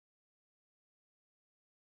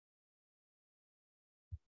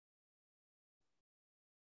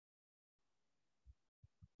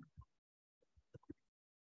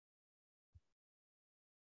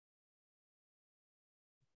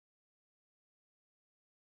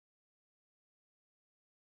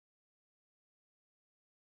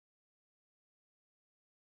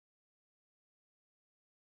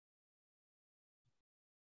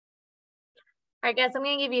All right, guys, I'm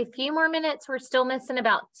going to give you a few more minutes. We're still missing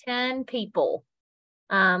about 10 people.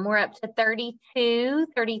 We're up to 32,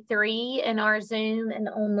 33 in our Zoom and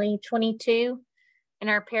only 22 in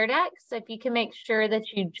our Pear Deck. So if you can make sure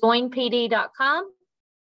that you join pd.com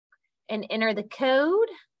and enter the code.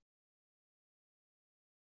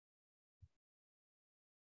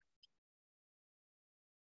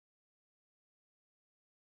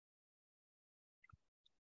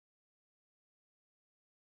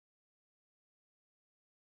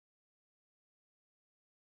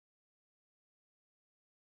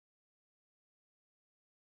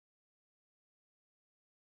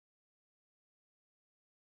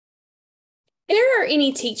 If there are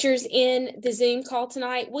any teachers in the Zoom call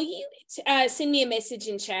tonight, will you send me a message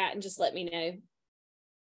in chat and just let me know?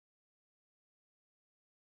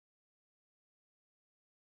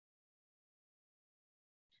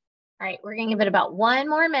 All right, we're going to give it about 1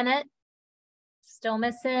 more minute. Still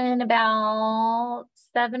missing about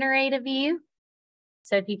 7 or 8 of you.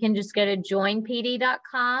 So if you can just go to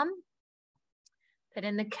joinpd.com, put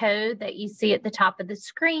in the code that you see at the top of the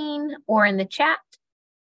screen or in the chat,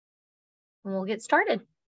 and we'll get started.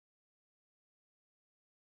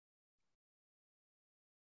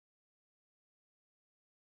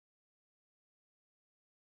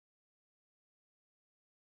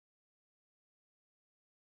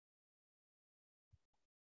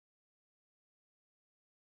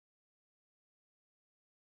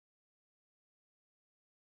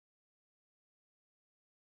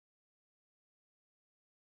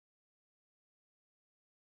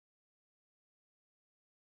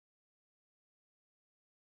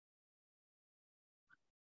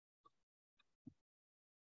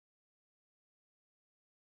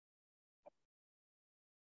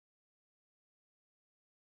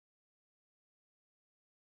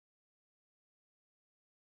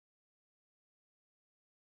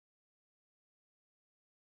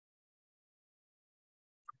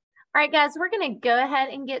 All right, guys, we're going to go ahead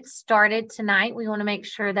and get started tonight. We want to make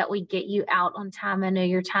sure that we get you out on time. I know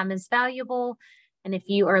your time is valuable. And if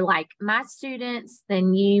you are like my students,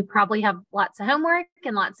 then you probably have lots of homework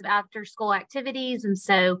and lots of after school activities. And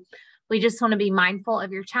so we just want to be mindful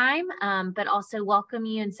of your time, but also welcome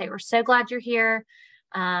you and say, we're so glad you're here.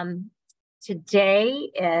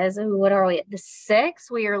 Today is, what are we at, the 6th?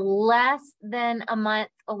 We are less than a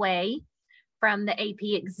month away from the AP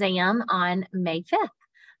exam on May 5th.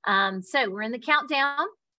 So we're in the countdown.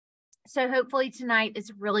 So hopefully tonight is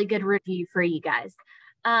a really good review for you guys.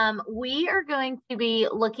 We are going to be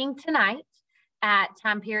looking tonight at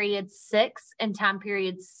time period 6 and time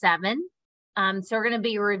period 7. So we're going to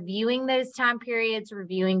be reviewing those time periods,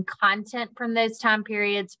 reviewing content from those time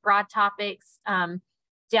periods, broad topics, down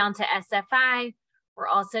to SFI. We're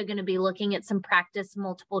also going to be looking at some practice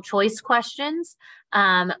multiple choice questions.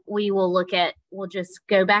 We'll just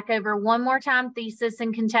go back over one more time, thesis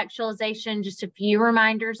and contextualization, just a few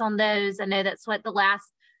reminders on those. I know that's what the last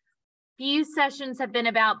few sessions have been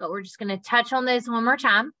about, but we're just going to touch on those one more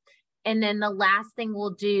time. And then the last thing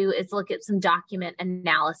we'll do is look at some document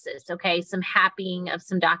analysis, okay? Some happying of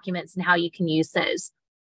some documents and how you can use those.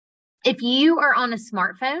 If you are on a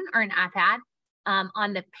smartphone or an iPad,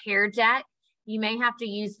 on the Pear Deck, you may have to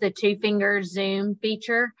use the 2-finger zoom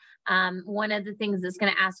feature. One of the things it's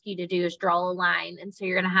going to ask you to do is draw a line. And so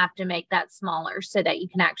you're going to have to make that smaller so that you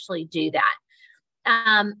can actually do that.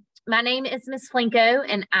 My name is Ms. Flinko,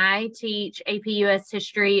 and I teach AP US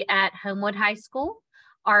History at Homewood High School.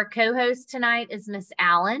 Our co-host tonight is Ms.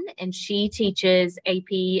 Allen, and she teaches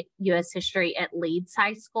AP US History at Leeds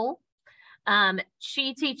High School.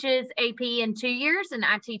 She teaches AP in 2 years, and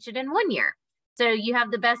I teach it in 1 year. So you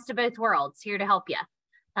have the best of both worlds here to help you.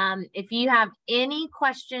 If you have any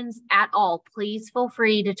questions at all, please feel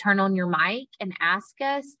free to turn on your mic and ask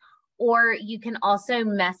us, or you can also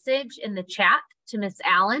message in the chat to Miss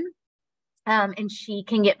Allen, and she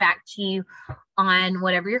can get back to you on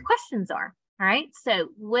whatever your questions are. All right. So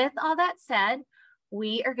with all that said,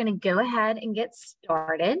 we are going to go ahead and get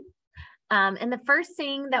started. And the first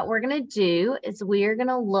thing that we're going to do is we are going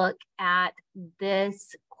to look at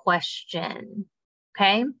this question.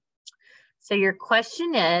 Okay. So your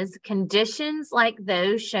question is, conditions like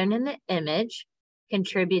those shown in the image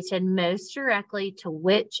contributed most directly to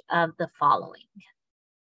which of the following?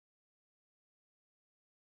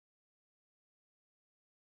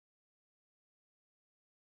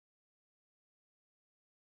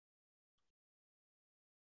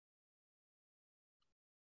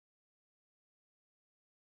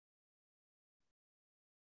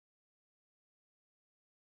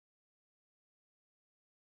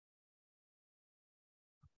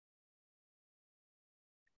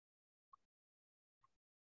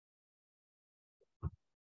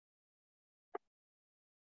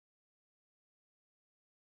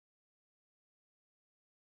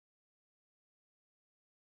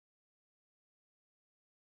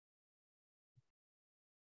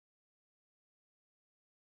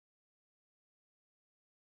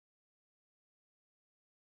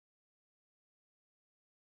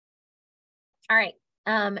 All right,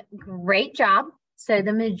 great job. So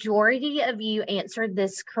the majority of you answered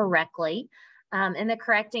this correctly. And the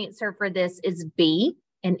correct answer for this is B,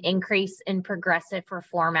 an increase in progressive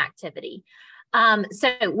reform activity.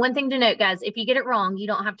 So one thing to note, guys, if you get it wrong, you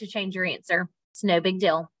don't have to change your answer. It's no big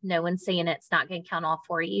deal. No one's seeing it. It's not going to count off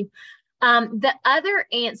for you. The other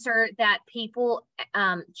answer that people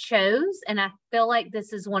chose, and I feel like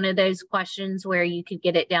this is one of those questions where you could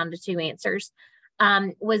get it down to two answers,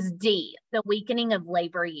 was D, the weakening of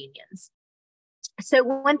labor unions. So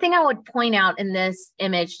one thing I would point out in this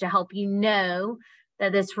image to help you know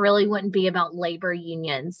that this really wouldn't be about labor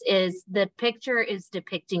unions is the picture is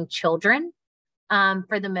depicting children.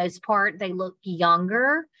 For the most part, they look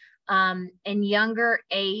younger and younger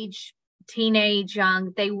age, teenage,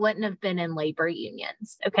 young, they wouldn't have been in labor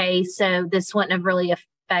unions. Okay, so this wouldn't have really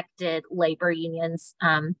affected labor unions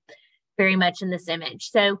very much in this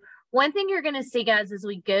image. So one thing you're going to see, guys, as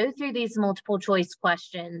we go through these multiple choice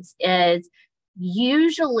questions is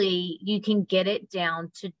usually you can get it down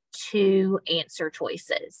to two answer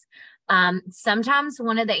choices. Sometimes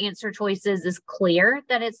one of the answer choices is clear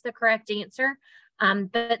that it's the correct answer,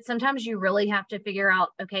 but sometimes you really have to figure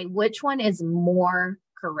out, okay, which one is more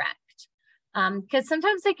correct? Because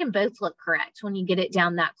sometimes they can both look correct when you get it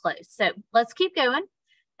down that close. So let's keep going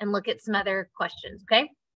and look at some other questions, okay?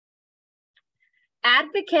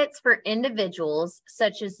 Advocates for individuals,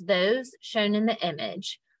 such as those shown in the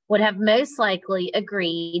image, would have most likely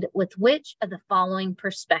agreed with which of the following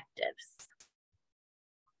perspectives?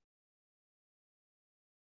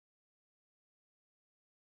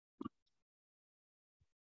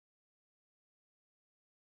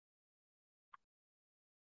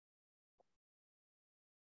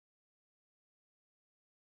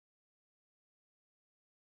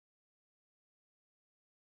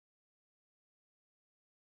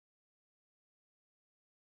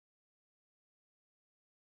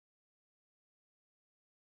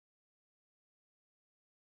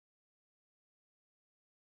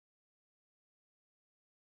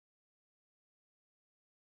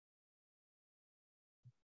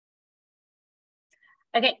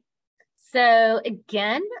 Okay, so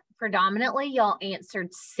again, predominantly y'all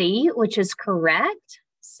answered C, which is correct.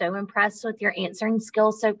 So impressed with your answering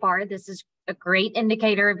skills so far. This is a great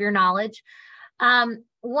indicator of your knowledge. One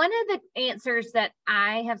of the answers that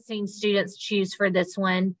I have seen students choose for this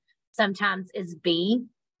one sometimes is B,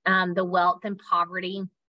 the wealth and poverty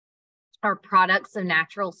are products of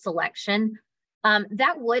natural selection.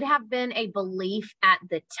 That would have been a belief at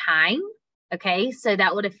the time. Okay, so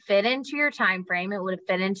that would have fit into your time frame. It would have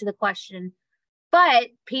fit into the question. But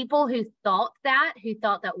people who thought that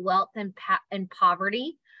wealth and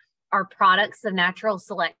poverty are products of natural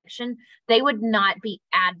selection, they would not be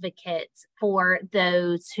advocates for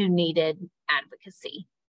those who needed advocacy.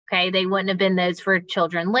 Okay, they wouldn't have been those for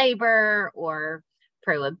children labor or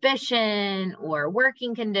prohibition or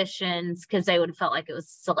working conditions because they would have felt like it was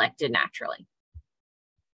selected naturally.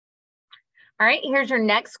 All right, here's your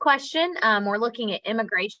next question. We're looking at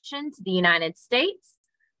immigration to the United States.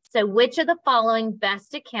 So which of the following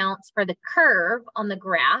best accounts for the curve on the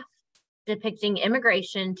graph depicting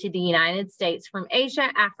immigration to the United States from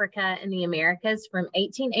Asia, Africa, and the Americas from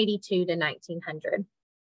 1882 to 1900?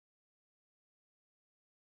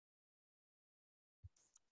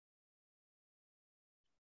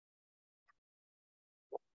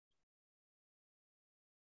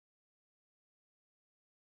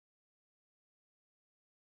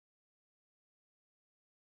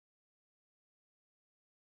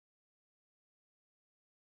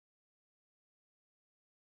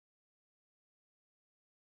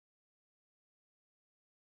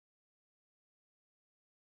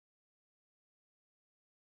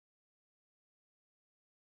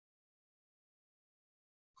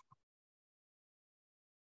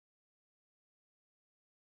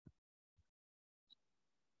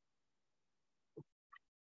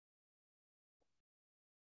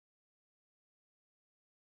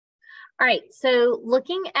 All right, so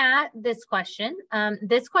looking at this question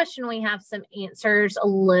we have some answers a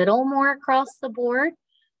little more across the board,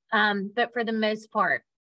 but for the most part,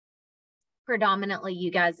 predominantly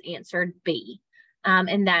you guys answered B,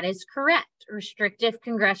 and that is correct, restrictive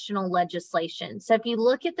congressional legislation. So if you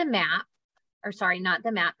look at the map, or sorry, not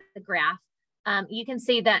the map, the graph, you can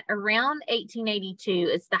see that around 1882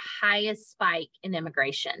 is the highest spike in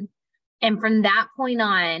immigration. And from that point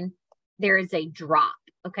on, there is a drop.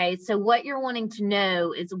 Okay, so what you're wanting to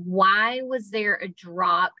know is why was there a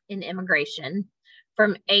drop in immigration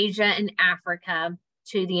from Asia and Africa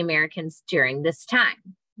to the Americans during this time?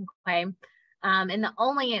 Okay, and the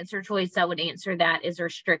only answer choice that would answer that is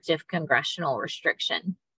restrictive congressional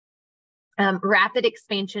restriction. Rapid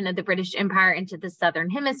expansion of the British Empire into the Southern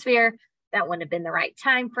Hemisphere. That wouldn't have been the right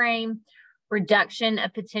time frame. Reduction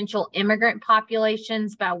of potential immigrant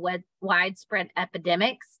populations by widespread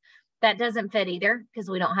epidemics. That doesn't fit either because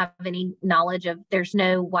we don't have any knowledge of, there's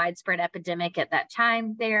no widespread epidemic at that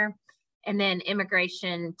time there. And then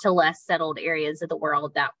immigration to less settled areas of the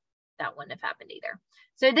world, that wouldn't have happened either.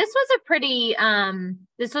 So this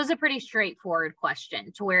was a pretty straightforward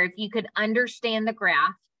question, to where if you could understand the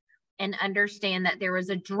graph and understand that there was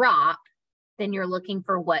a drop, then you're looking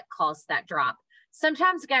for what caused that drop.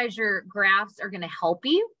 Sometimes, guys, your graphs are going to help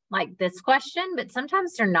you, like this question, but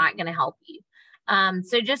sometimes they're not going to help you.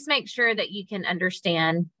 So just make sure that you can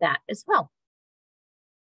understand that as well.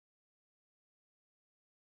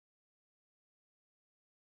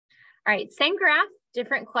 All right, same graph,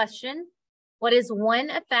 different question. What is one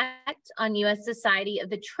effect on U.S. society of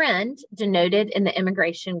the trend denoted in the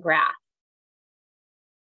immigration graph?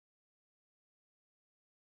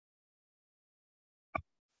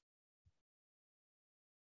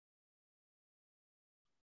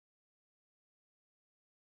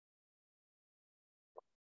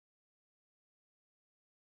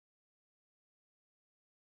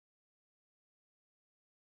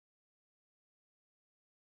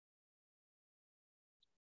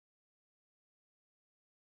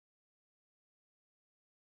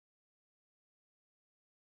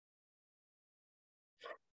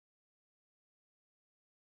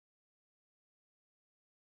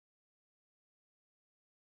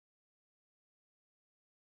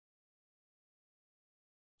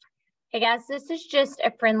 Hey guys, this is just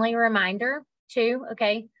a friendly reminder too,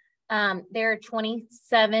 okay? There are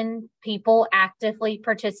 27 people actively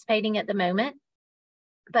participating at the moment,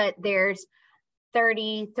 but there's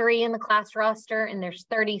 33 in the class roster and there's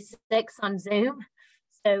 36 on Zoom.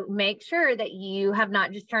 So make sure that you have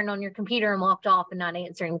not just turned on your computer and walked off and not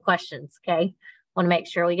answering questions, okay? Want to make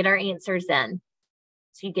sure we get our answers in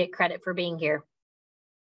so you get credit for being here.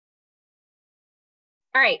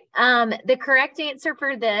 All right, the correct answer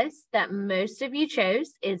for this that most of you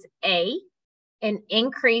chose is A, an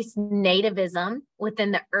increased nativism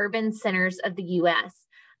within the urban centers of the U.S.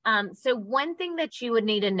 So one thing that you would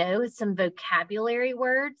need to know is some vocabulary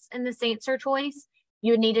words in this answer choice.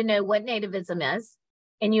 You would need to know what nativism is,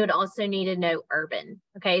 and you would also need to know urban.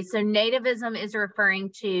 Okay, so nativism is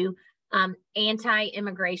referring to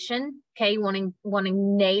anti-immigration, okay, wanting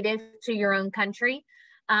native to your own country.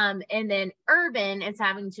 And then urban is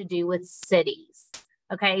having to do with cities.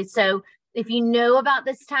 Okay, so if you know about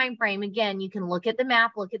this time frame, again, you can look at the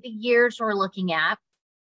map, look at the years we're looking at.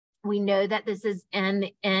 We know that this is in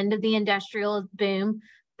the end of the industrial boom,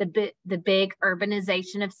 the big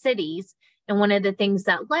urbanization of cities. And one of the things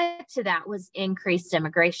that led to that was increased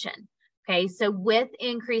immigration. Okay, so with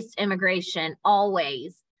increased immigration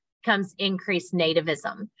always comes increased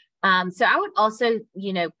nativism. So I would also,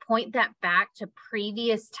 point that back to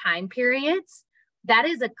previous time periods. That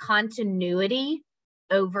is a continuity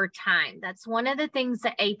over time. That's one of the things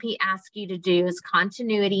that AP asks you to do is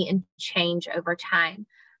continuity and change over time.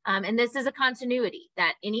 And this is a continuity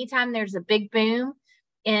that anytime there's a big boom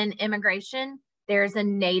in immigration, there's a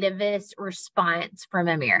nativist response from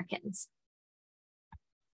Americans.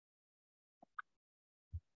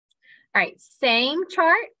 All right, same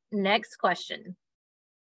chart, next question.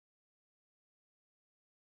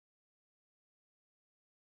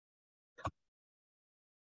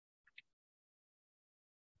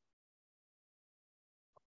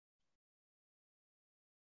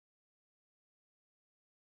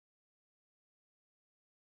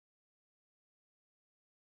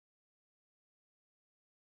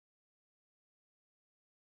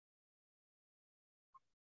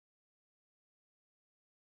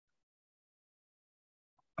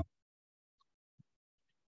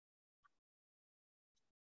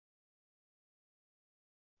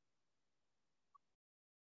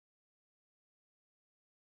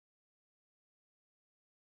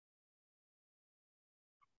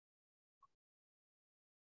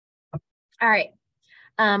 All right,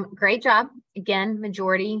 great job. Again,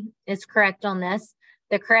 majority is correct on this.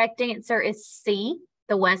 The correct answer is C,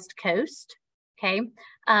 the West Coast. Okay,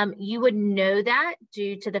 you would know that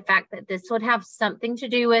due to the fact that this would have something to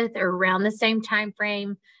do with around the same time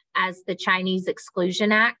frame as the Chinese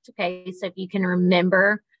Exclusion Act. Okay, so if you can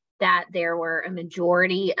remember that there were a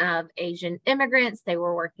majority of Asian immigrants, they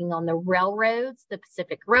were working on the railroads, the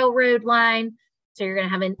Pacific Railroad line. So you're going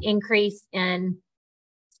to have an increase in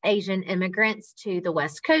Asian immigrants to the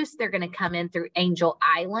West Coast. They're going to come in through Angel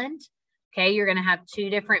Island. Okay, you're going to have two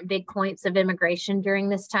different big points of immigration during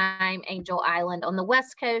this time, Angel Island on the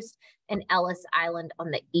West Coast and Ellis Island on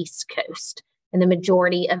the East Coast. And the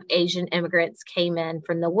majority of Asian immigrants came in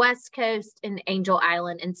from the West Coast and Angel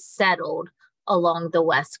Island and settled along the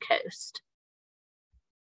West Coast.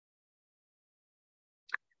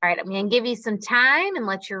 All right, I'm going to give you some time and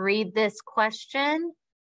let you read this question,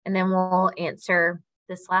 and then we'll answer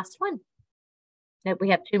this last one. Nope, we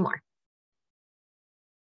have two more.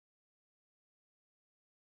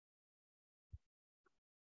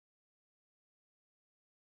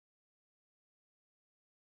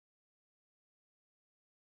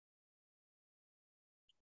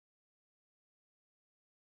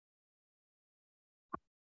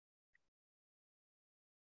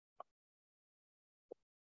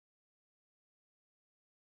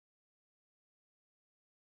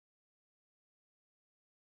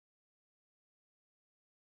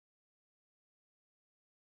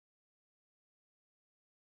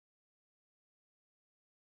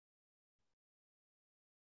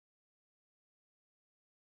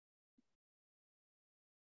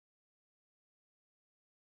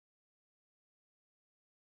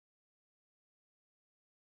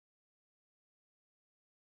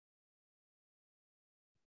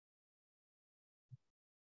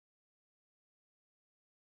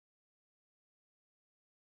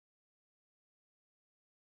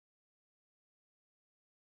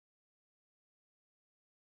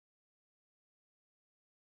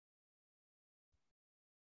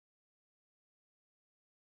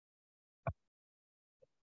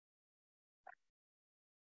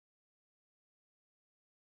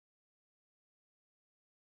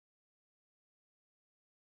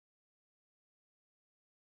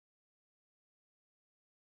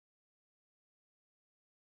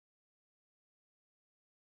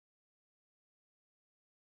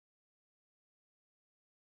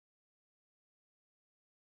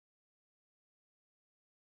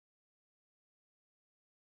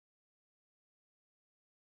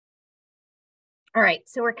 All right,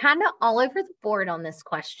 so we're kind of all over the board on this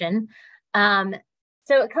question.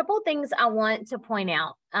 So a couple of things I want to point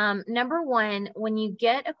out. Number one, when you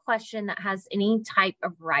get a question that has any type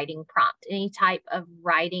of writing prompt, any type of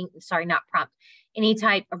writing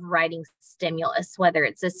stimulus, whether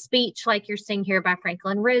it's a speech like you're seeing here by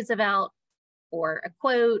Franklin Roosevelt, or a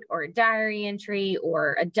quote, or a diary entry,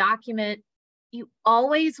 or a document, you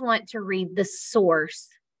always want to read the source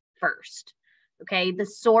first. Okay, the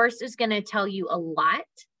source is going to tell you a lot,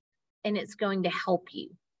 and it's going to help you.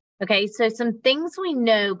 Okay, so some things we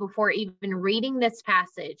know before even reading this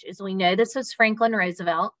passage is we know this was Franklin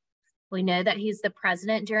Roosevelt. We know that he's the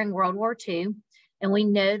president during World War II, and we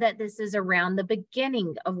know that this is around the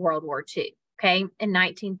beginning of World War II, okay, in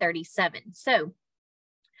 1937. So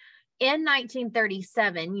in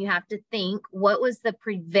 1937, you have to think, what was the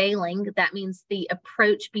prevailing, that means the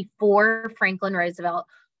approach before Franklin Roosevelt,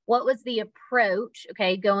 what was the approach,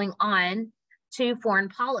 okay, going on to foreign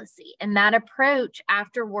policy? And that approach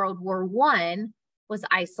after World War I was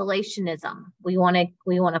isolationism. We want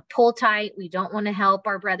to pull tight. We don't want to help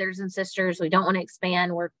our brothers and sisters. We don't want to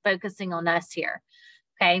expand. We're focusing on us here,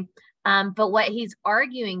 okay? But what he's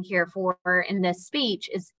arguing here for in this speech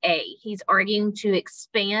is he's arguing to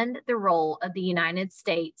expand the role of the United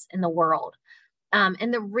States in the world.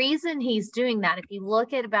 And the reason he's doing that, if you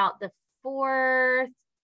look at about the fourth,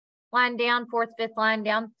 fifth line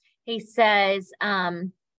down, he says,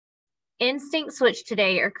 instincts which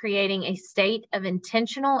today are creating a state of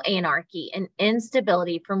intentional anarchy and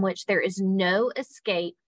instability from which there is no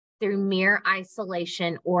escape through mere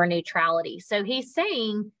isolation or neutrality. So he's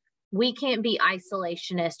saying we can't be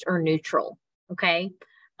isolationist or neutral, okay?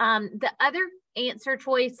 The other answer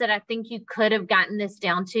choice that I think you could have gotten this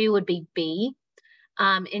down to would be B,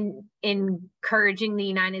 in encouraging the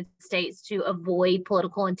United States to avoid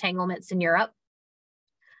political entanglements in Europe.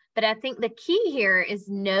 But I think the key here is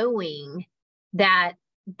knowing that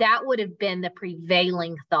that would have been the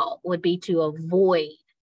prevailing thought, would be to avoid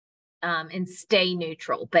and stay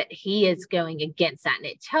neutral. But he is going against that, and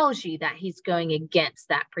it tells you that he's going against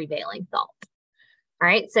that prevailing thought. All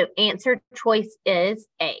right, so answer choice is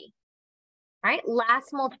A. All right,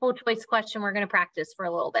 last multiple choice question we're going to practice for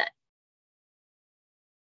a little bit.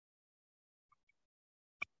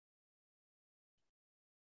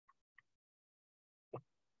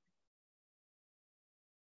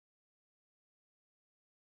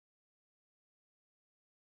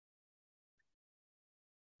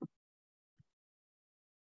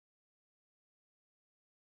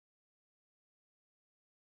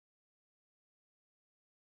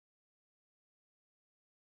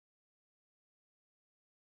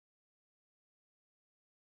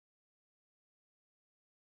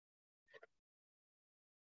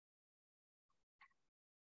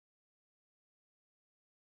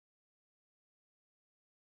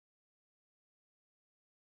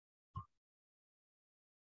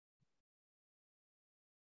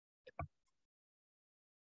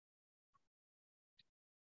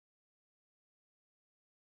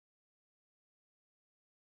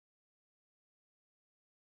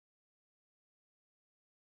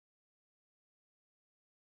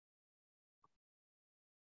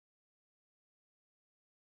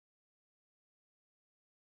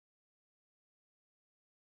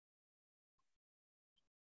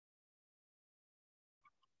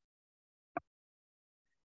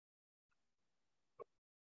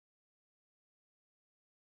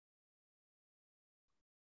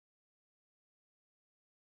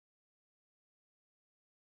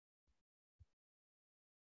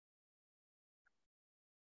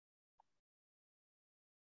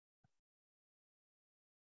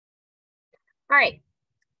 All right,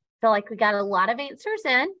 feel like we got a lot of answers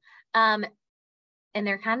in, and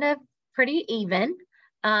they're kind of pretty even.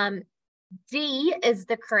 D is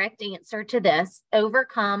the correct answer to this: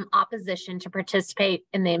 overcome opposition to participate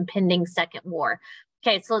in the impending Second War.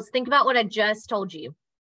 Okay, so let's think about what I just told you.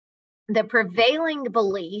 The prevailing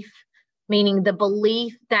belief, meaning the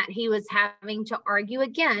belief that he was having to argue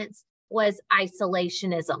against, was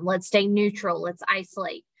isolationism. Let's stay neutral, let's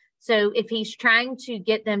isolate. So if he's trying to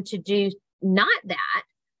get them to do not that,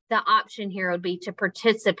 the option here would be to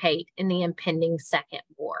participate in the impending Second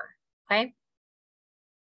War, okay?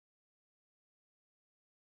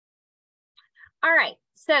 All right,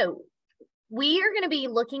 so we are going to be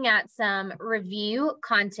looking at some review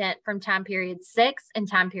content from time period 6 and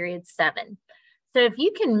time period 7. So if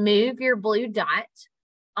you can move your blue dot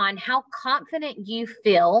on how confident you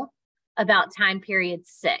feel about time period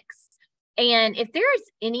 6. And if there's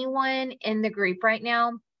anyone in the group right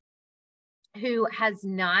now who has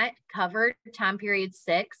not covered time period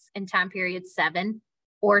 6 and time period 7,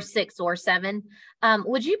 or 6 or 7,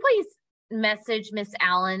 would you please message Miss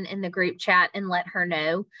Allen in the group chat and let her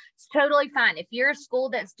know? It's totally fine. If you're a school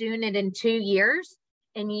that's doing it in 2 years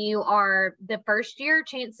and you are the first year,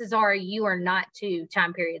 chances are you are not to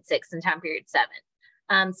time period 6 and time period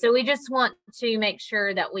 7. So we just want to make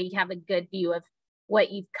sure that we have a good view of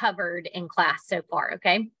what you've covered in class so far,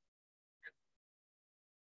 okay?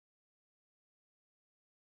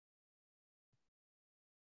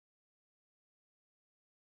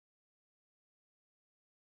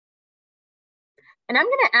 And I'm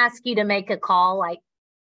going to ask you to make a call, like,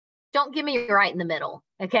 don't give me right in the middle,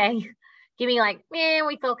 okay? Give me like, man,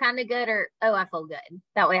 we feel kind of good, or, oh, I feel good.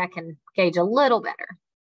 That way I can gauge a little better.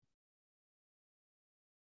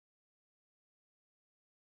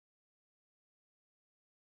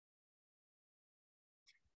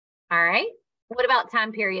 All right. What about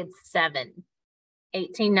time period 7,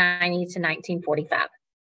 1890 to 1945?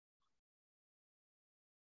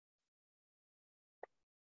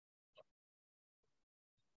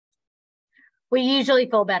 We usually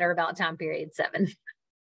feel better about time period 7.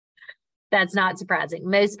 That's not surprising.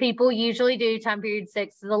 Most people usually do. Time period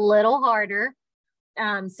 6 is a little harder.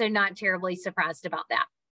 So not terribly surprised about that.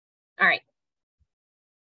 All right.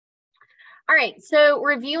 All right, so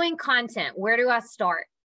reviewing content, where do I start?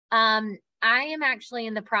 I am actually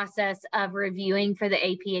in the process of reviewing for the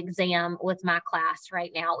AP exam with my class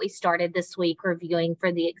right now. We started this week reviewing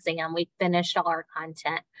for the exam. We finished all our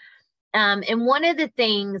content. And one of the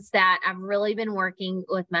things that I've really been working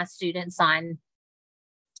with my students on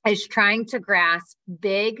is trying to grasp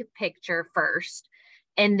big picture first,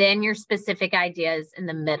 and then your specific ideas in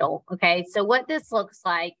the middle, okay? So what this looks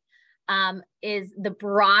like is the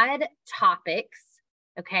broad topics,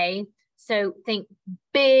 okay? So think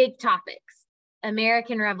big topics: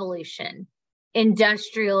 American Revolution,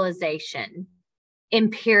 industrialization,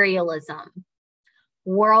 imperialism,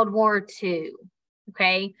 World War II,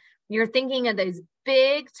 okay? You're thinking of those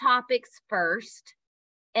big topics first,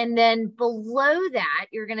 and then below that,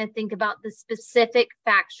 you're going to think about the specific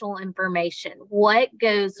factual information, what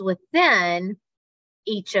goes within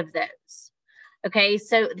each of those. Okay,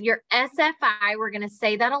 so your SFI, we're going to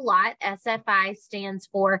say that a lot. SFI stands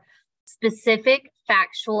for specific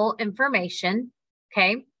factual information.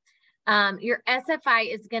 Okay, your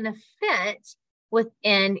SFI is going to fit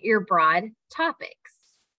within your broad topics.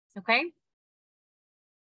 Okay.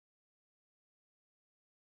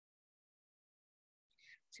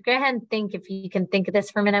 So go ahead and think, if you can think of this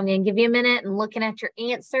for a minute. I'm going to give you a minute and looking at your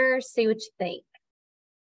answers, see what you think.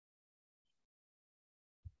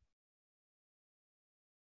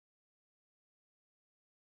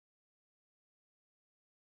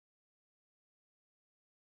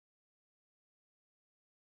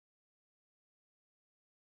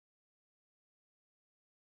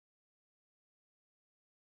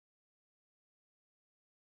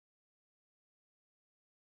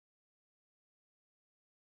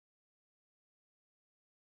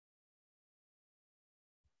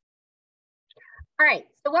 All right,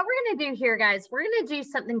 so what we're going to do here, guys, we're going to do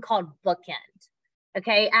something called bookend.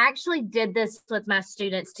 Okay, I actually did this with my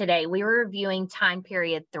students today. We were reviewing time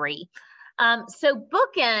period 3. So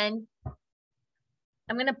bookend,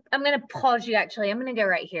 I'm gonna pause you. Actually, I'm gonna go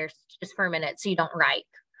right here just for a minute so you don't write.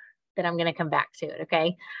 Then I'm gonna come back to it.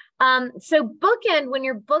 Okay. So bookend, when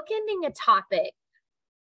you're bookending a topic,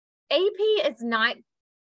 AP is not,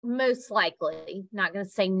 most likely, not going to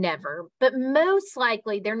say never, but most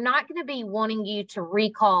likely they're not going to be wanting you to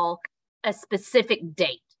recall a specific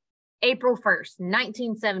date, April 1st,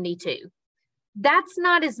 1972. That's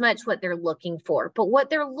not as much what they're looking for, but what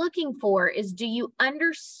they're looking for is, do you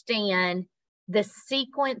understand the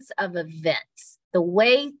sequence of events, the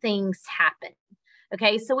way things happen.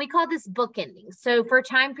 Okay, so we call this bookending. So for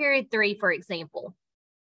time period 3, for example,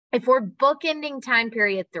 if we're bookending time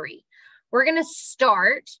period 3, we're going to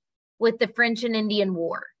start with the French and Indian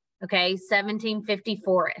War, okay,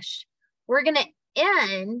 1754-ish. We're going to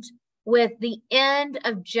end with the end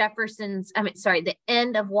of the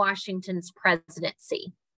end of Washington's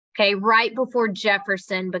presidency, okay, right before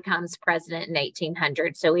Jefferson becomes president in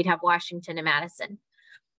 1800. So we'd have Washington and Madison.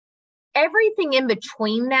 Everything in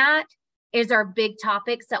between that is our big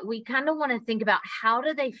topics that we kind of want to think about. How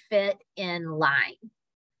do they fit in line?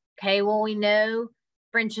 Okay, well, we know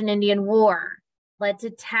French and Indian War led to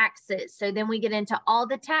taxes. So then we get into all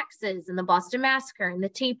the taxes and the Boston Massacre and the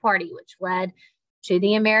Tea Party, which led to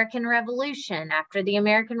the American Revolution. After the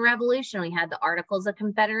American Revolution, we had the Articles of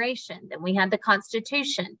Confederation. Then we had the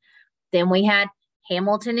Constitution. Then we had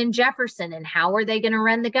Hamilton and Jefferson, and how were they going to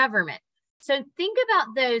run the government? So think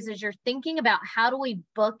about those as you're thinking about how do we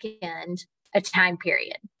bookend a time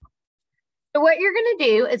period. So what you're going to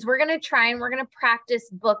do is we're going to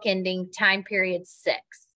practice bookending time period 6.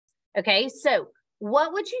 Okay, so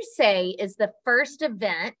what would you say is the first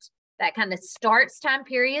event that kind of starts time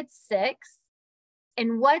period 6?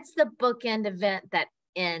 And what's the bookend event that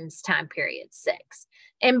ends time period 6?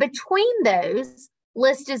 And between those,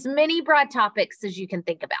 list as many broad topics as you can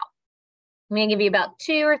think about. I'm going to give you about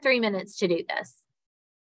 2 or 3 minutes to do this.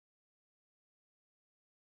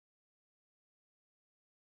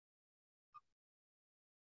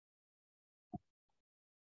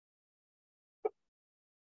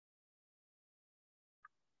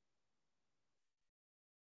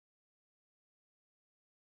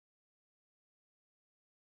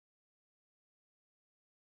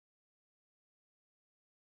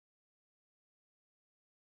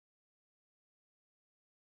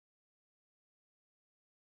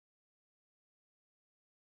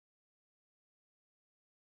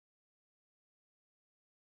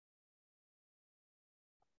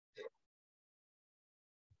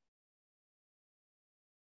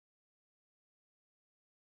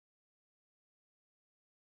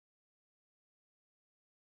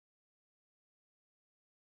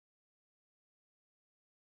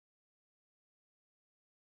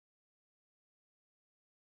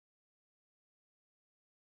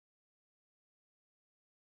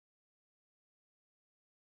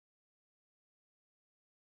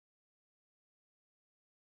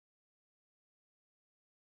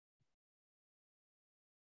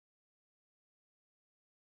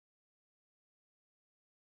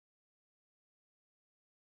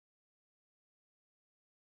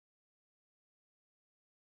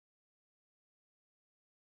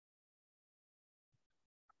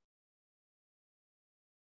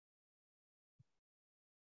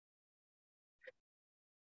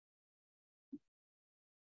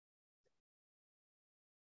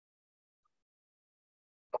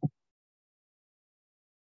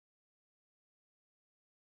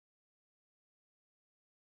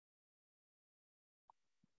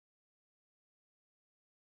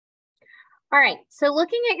 All right, so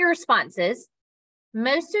looking at your responses,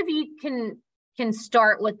 most of you can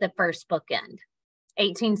start with the first bookend,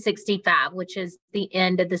 1865, which is the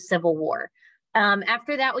end of the Civil War.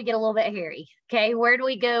 After that, we get a little bit hairy. Okay, where do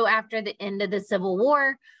we go after the end of the Civil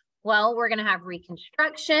War? Well, we're going to have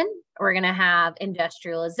Reconstruction. We're going to have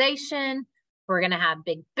industrialization. We're going to have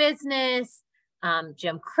big business,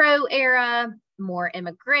 Jim Crow era, more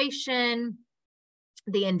immigration,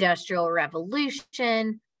 the Industrial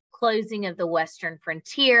Revolution, closing of the Western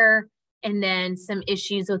frontier, and then some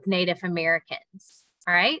issues with Native Americans.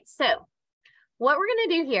 All right, so what we're going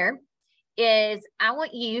to do here is I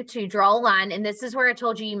want you to draw a line, and this is where I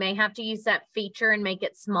told you may have to use that feature and make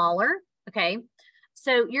it smaller, okay?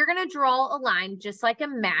 So you're going to draw a line just like a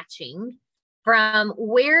matching from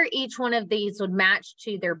where each one of these would match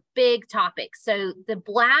to their big topic. So the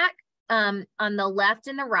black on the left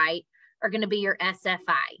and the right are going to be your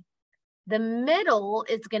SFI. The middle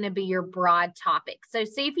is going to be your broad topic. So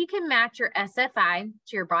see if you can match your SFI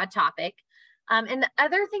to your broad topic. And the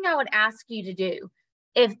other thing I would ask you to do,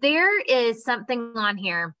 if there is something on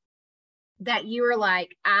here that you are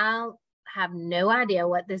like, I have no idea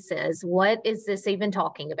what this is, what is this even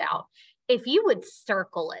talking about? If you would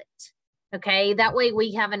circle it, okay? That way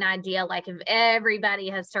we have an idea, like if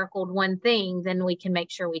everybody has circled one thing, then we can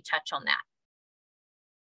make sure we touch on that.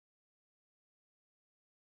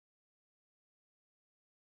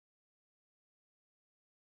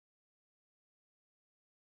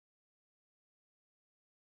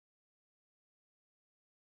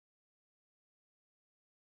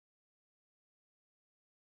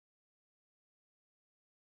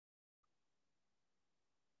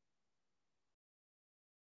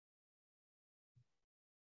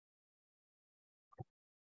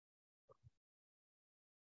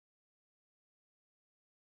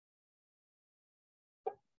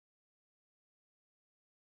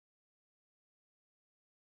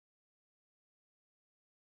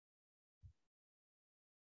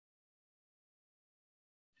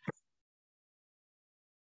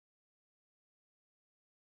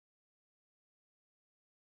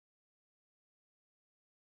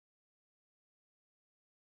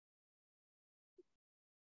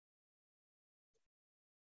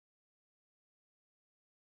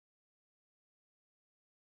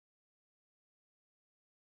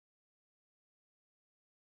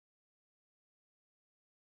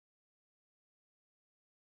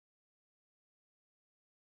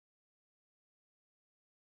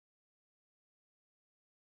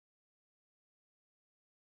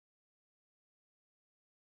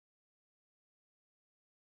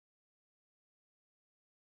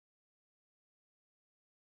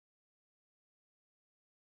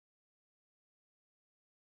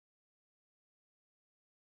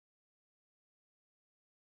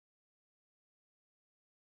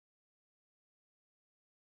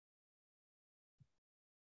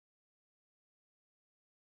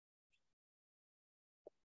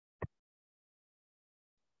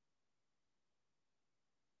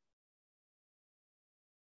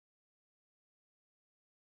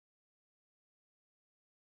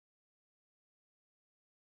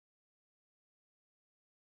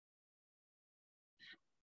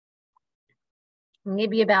 I'll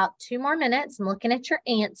give you about 2 more minutes. I'm looking at your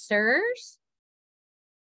answers.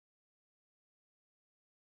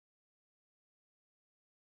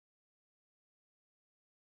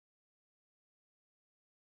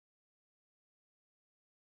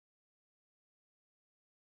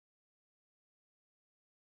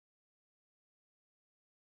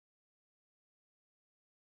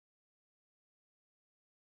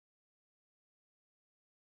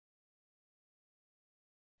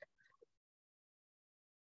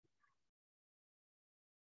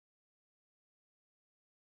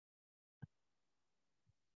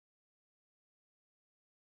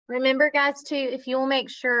 Remember, guys, too, if you'll make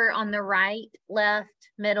sure on the right, left,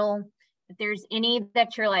 middle, if there's any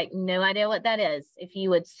that you're like, no idea what that is, if you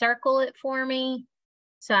would circle it for me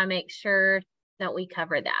so I make sure that we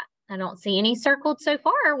cover that. I don't see any circled so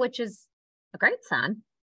far, which is a great sign.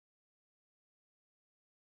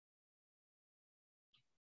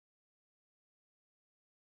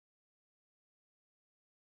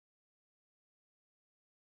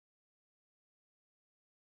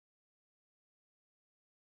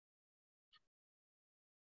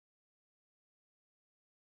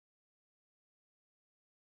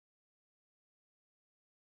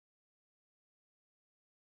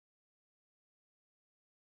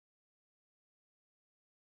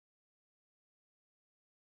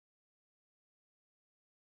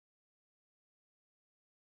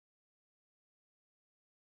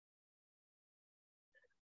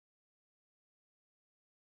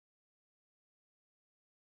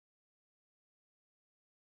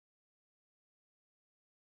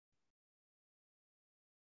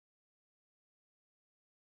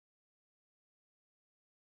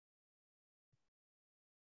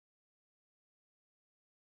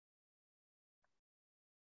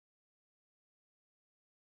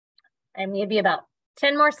 And maybe about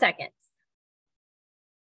 10 more seconds.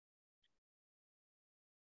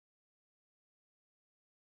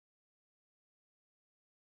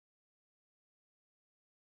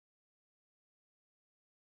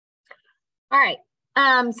 All right.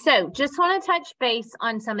 So just want to touch base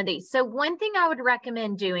on some of these. So one thing I would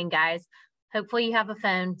recommend doing, guys, hopefully you have a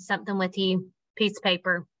phone, something with you, piece of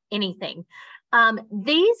paper, anything.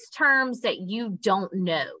 These terms that you don't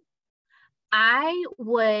know, I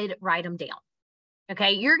would write them down.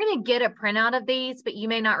 Okay, you're going to get a printout of these, but you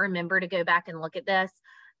may not remember to go back and look at this.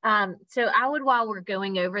 So I would, while we're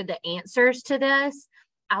going over the answers to this,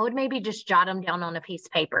 I would maybe just jot them down on a piece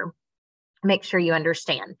of paper. Make sure you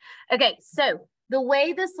understand. Okay, so the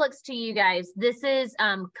way this looks to you guys, this is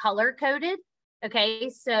color coded. Okay,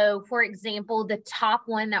 so for example, the top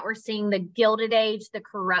one that we're seeing, the Gilded Age, the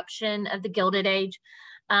corruption of the Gilded Age,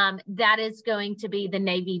 that is going to be the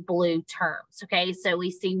navy blue terms. Okay, so we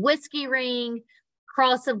see whiskey ring,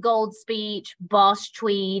 cross of gold speech, boss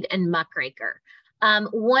tweed, and muckraker.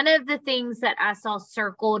 One of the things that I saw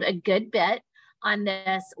circled a good bit on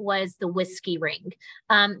this was the whiskey ring.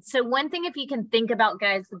 So one thing, if you can think about,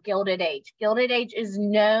 guys, the Gilded Age. Gilded Age is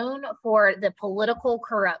known for the political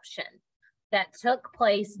corruption that took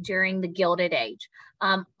place during the Gilded Age,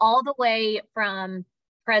 all the way from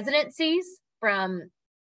presidencies, from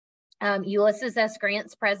Ulysses S.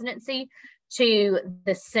 Grant's presidency to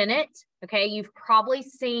the Senate. Okay, you've probably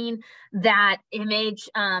seen that image,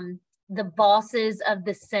 the bosses of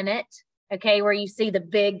the Senate, okay, where you see the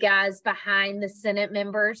big guys behind the Senate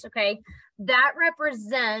members, okay? That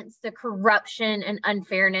represents the corruption and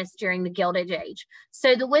unfairness during the Gilded Age.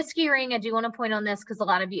 So the whiskey ring, I do want to point on this because a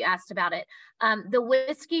lot of you asked about it. The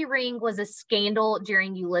whiskey ring was a scandal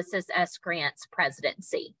during Ulysses S. Grant's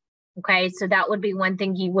presidency, okay? So that would be one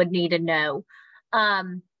thing you would need to know.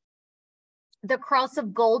 The cross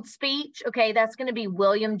of gold speech, okay, that's going to be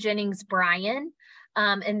William Jennings Bryan.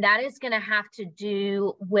 And that is going to have to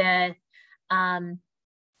do with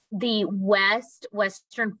the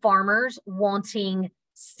Western farmers wanted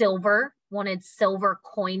silver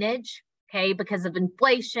coinage, okay, because of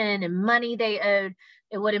inflation and money they owed.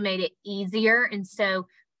 It would have made it easier. And so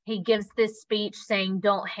he gives this speech saying,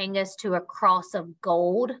 don't hang us to a cross of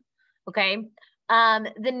gold, okay?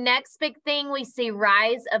 The next big thing, we see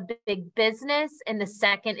rise of big business in the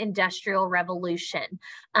second industrial revolution.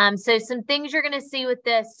 So some things you're going to see with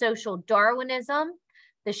this: social Darwinism,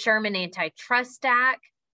 the Sherman Antitrust Act,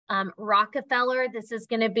 Rockefeller. This is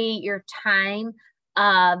going to be your time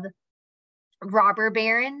of robber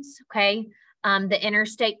barons, okay? The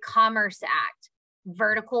Interstate Commerce Act,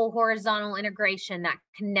 vertical horizontal integration, that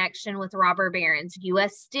connection with robber barons,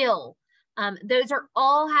 U.S. Steel. Those are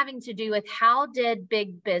all having to do with how did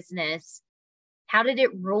big business, how did it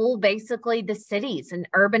rule basically the cities and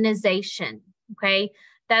urbanization, okay?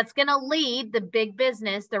 That's going to lead the big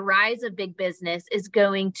business, the rise of big business is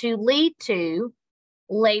going to lead to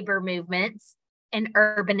labor movements and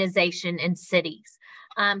urbanization in cities.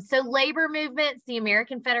 So labor movements, the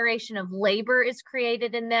American Federation of Labor is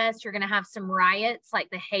created in this. You're going to have some riots like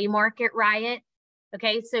the Haymarket riot.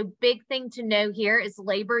 Okay, so big thing to know here is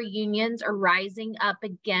labor unions are rising up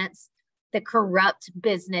against the corrupt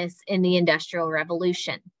business in the Industrial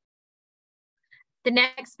Revolution. The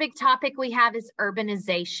next big topic we have is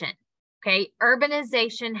urbanization. Okay,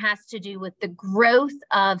 urbanization has to do with the growth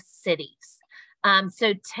of cities.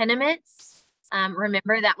 So tenements,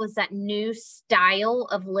 remember that was that new style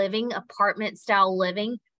of living, apartment style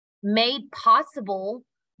living, made possible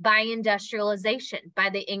by industrialization,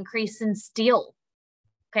 by the increase in steel.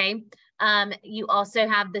 Okay, you also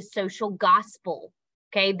have the social gospel.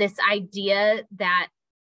 Okay, this idea that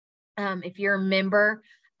if you remember,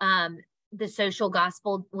 the social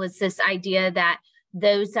gospel was this idea that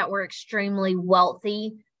those that were extremely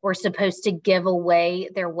wealthy were supposed to give away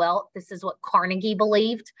their wealth. This is what Carnegie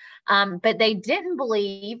believed, but they didn't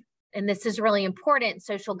believe, and this is really important,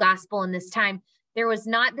 social gospel in this time, there was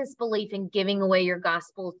not this belief in giving away your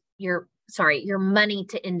money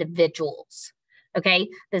to individuals. Okay,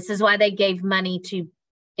 this is why they gave money to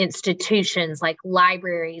institutions like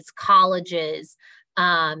libraries, colleges,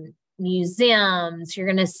 museums. You're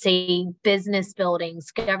going to see business buildings,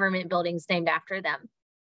 government buildings named after them.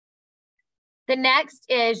 The next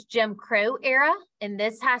is Jim Crow era, and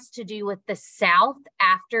this has to do with the South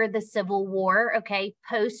after the Civil War, okay,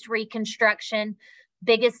 post-Reconstruction.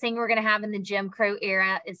 Biggest thing we're going to have in the Jim Crow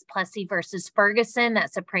era is Plessy versus Ferguson,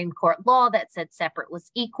 that Supreme Court law that said separate was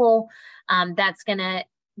equal. That's going to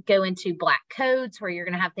go into black codes where you're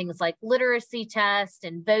going to have things like literacy tests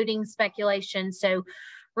and voting speculation. So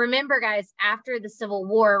remember, guys, after the Civil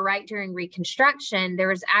War, right during Reconstruction, there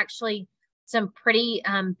was actually some pretty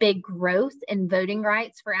big growth in voting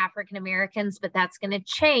rights for African Americans, but that's going to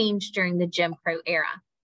change during the Jim Crow era.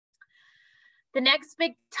 The next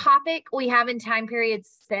big topic we have in time period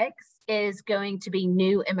 6 is going to be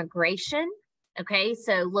new immigration. Okay,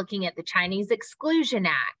 so looking at the Chinese Exclusion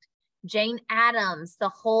Act, Jane Addams, the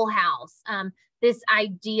Whole House, this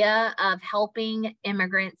idea of helping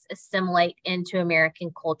immigrants assimilate into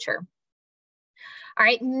American culture. All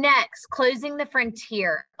right, next, closing the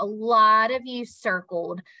frontier. A lot of you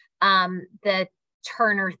circled the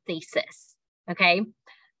Turner thesis, okay?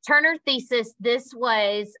 Turner thesis, this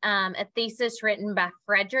was a thesis written by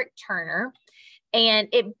Frederick Turner, and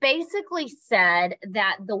it basically said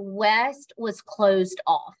that the West was closed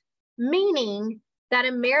off, meaning that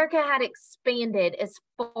America had expanded as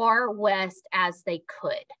far west as they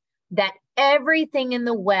could, that everything in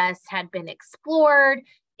the West had been explored,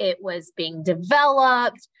 it was being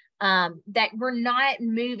developed, that we're not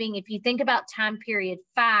moving. If you think about time period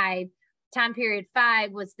 5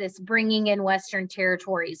 was this bringing in Western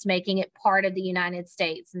territories, making it part of the United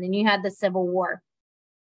States. And then you had the Civil War.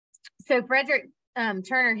 So Frederick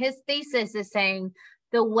Turner, his thesis is saying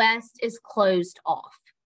the West is closed off.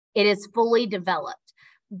 It is fully developed.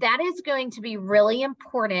 That is going to be really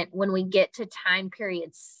important when we get to time period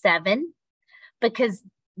 7, because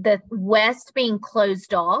the West being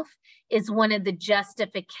closed off is one of the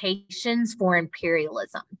justifications for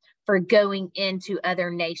imperialism, for going into other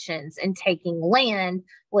nations and taking land,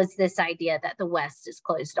 was this idea that the West is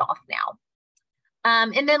closed off now.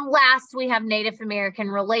 And then last, we have Native American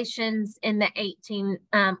relations in the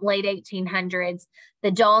late 1800s.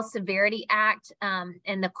 The Dawes Severity Act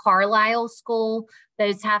and the Carlisle School,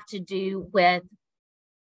 those have to do with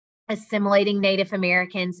assimilating Native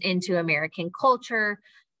Americans into American culture,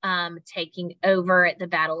 taking over at the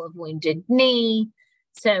Battle of Wounded Knee.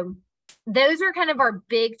 So those are kind of our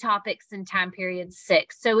big topics in time period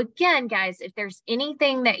 6. So again, guys, if there's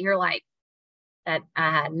anything that you're like, that I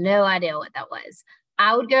had no idea what that was,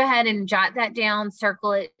 I would go ahead and jot that down,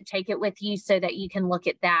 circle it, take it with you so that you can look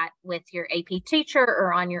at that with your AP teacher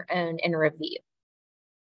or on your own and review.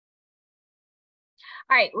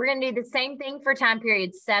 All right, we're going to do the same thing for time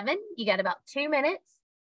period 7. You got about 2 minutes.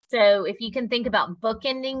 So if you can think about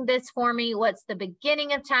bookending this for me, what's the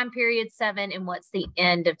beginning of time period 7 and what's the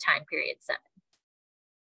end of time period 7?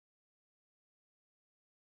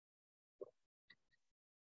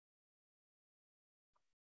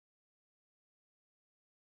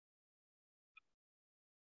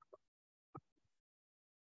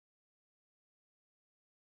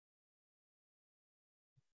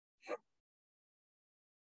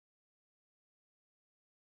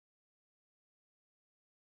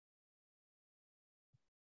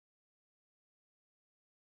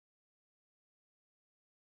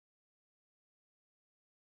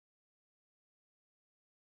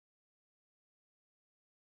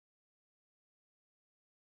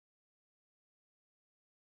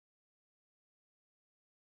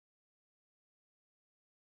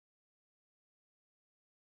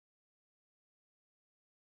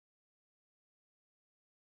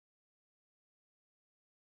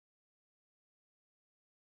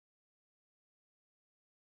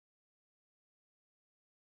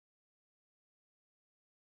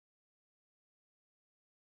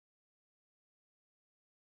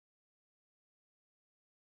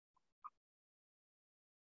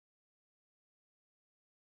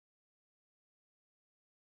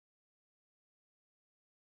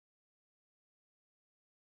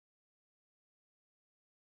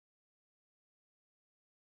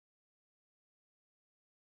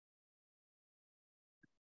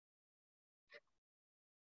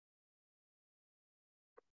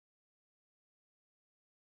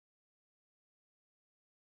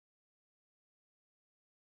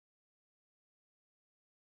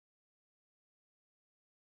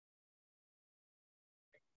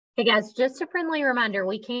 Hey guys, just a friendly reminder,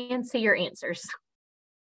 we can see your answers.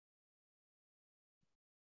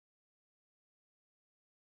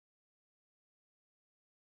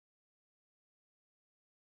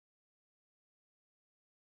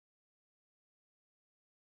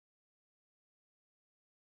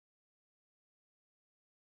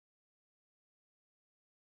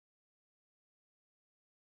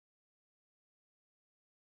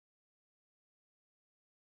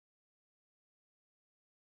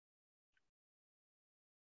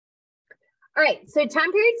 All right, so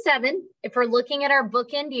time period 7, if we're looking at our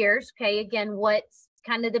bookend years, okay, again, what's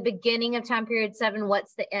kind of the beginning of time period 7,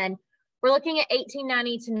 what's the end? We're looking at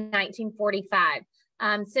 1890 to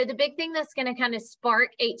 1945. So the big thing that's going to kind of spark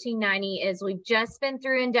 1890 is we've just been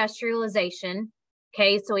through industrialization.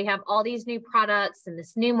 Okay, so we have all these new products and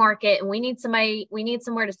this new market, and we need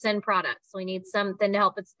somewhere to send products. We need something to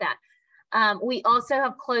help us with that. We also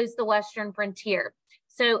have closed the Western frontier.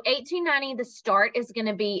 So 1890, the start is going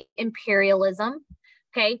to be imperialism.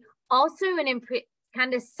 Okay. Also,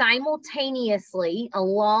 kind of simultaneously,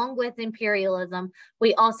 along with imperialism,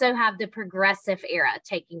 we also have the progressive era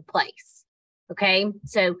taking place. Okay.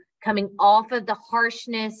 So coming off of the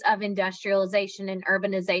harshness of industrialization and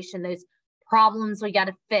urbanization, those problems we got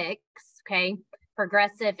to fix. Okay.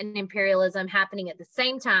 Progressive and imperialism happening at the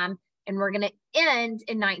same time. And we're going to end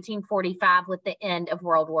in 1945 with the end of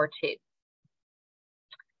World War II.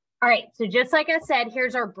 All right, so just like I said,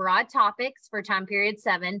 here's our broad topics for time period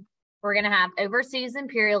 7. We're going to have overseas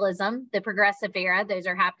imperialism, the progressive era. Those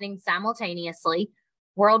are happening simultaneously.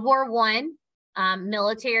 World War I,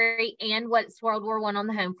 military, and what's World War I on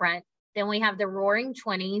the home front. Then we have the Roaring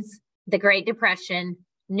 20s, the Great Depression,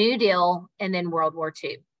 New Deal, and then World War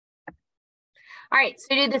II. All right,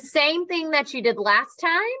 so do the same thing that you did last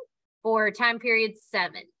time for time period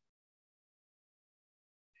 7.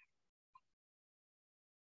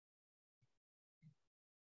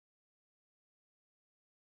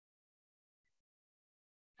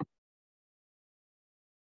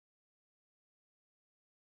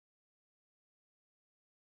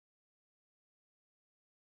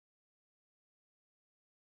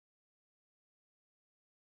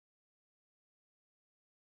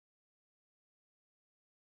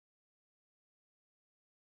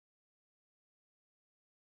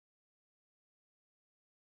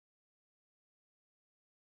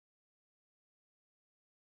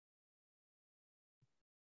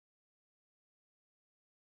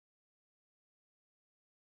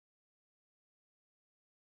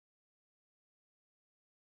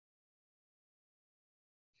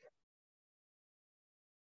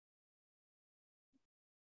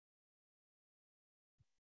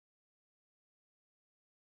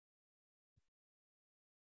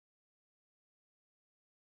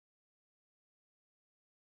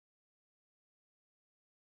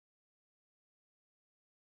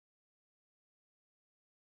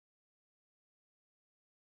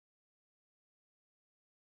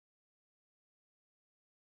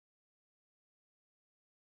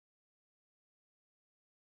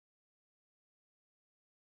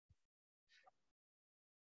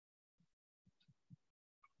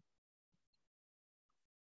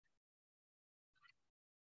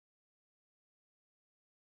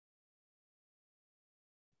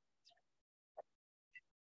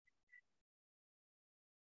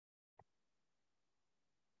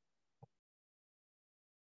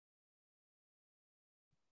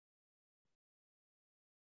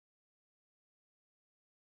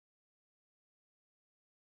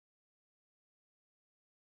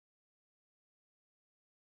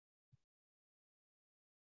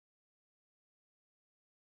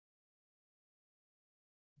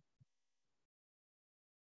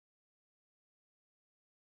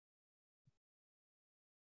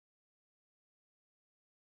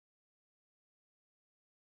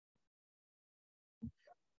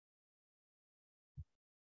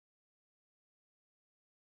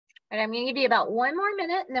 All right, I'm going to give you about 1 more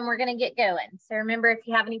minute and then we're going to get going. So remember, if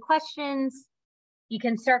you have any questions, you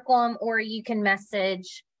can circle them or you can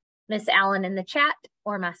message Miss Allen in the chat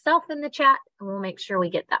or myself in the chat, and we'll make sure we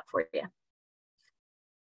get that for you.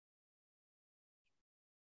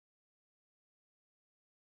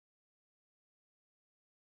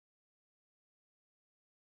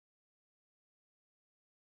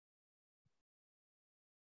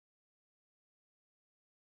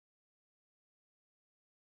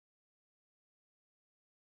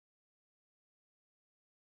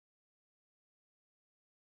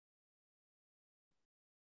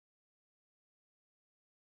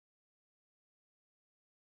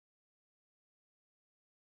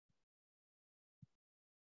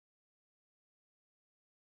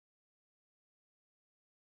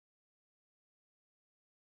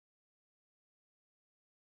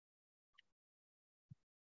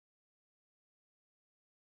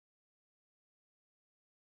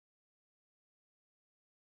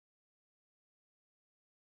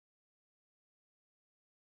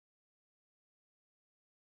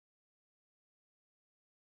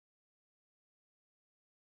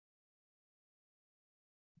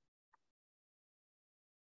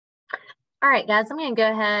 All right, guys, I'm going to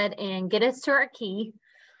go ahead and get us to our key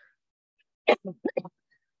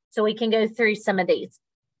so we can go through some of these.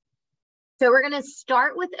 So we're going to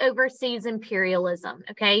start with overseas imperialism,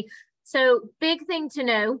 okay? So big thing to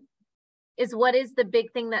know is what is the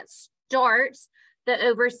big thing that starts the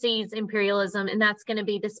overseas imperialism, and that's going to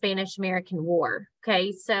be the Spanish-American War,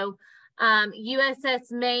 okay? So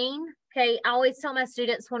USS Maine, okay? I always tell my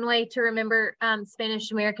students one way to remember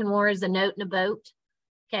Spanish-American War is a note in a boat,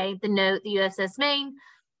 okay? The note, the USS Maine.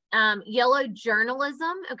 Yellow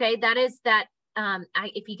journalism, okay? That is that,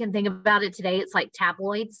 if you can think about it today, it's like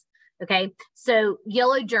tabloids. Okay, so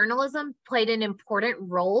yellow journalism played an important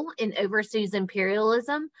role in overseas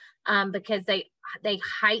imperialism because they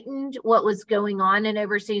heightened what was going on in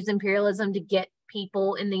overseas imperialism to get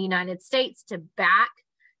people in the United States to back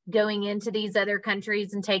going into these other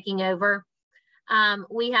countries and taking over.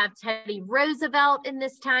 We have Teddy Roosevelt in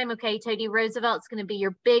this time. Okay, Teddy Roosevelt's going to be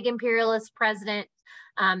your big imperialist president.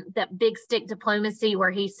 That big stick diplomacy where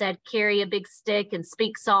he said, carry a big stick and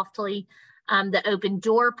speak softly. The open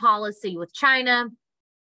door policy with China,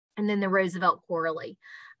 and then the Roosevelt Quarterly.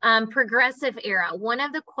 Progressive era. One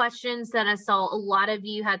of the questions that I saw a lot of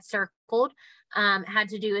you had circled had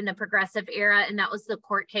to do in the progressive era, and that was the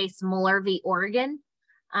court case Mueller v. Oregon.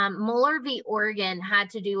 Mueller v. Oregon had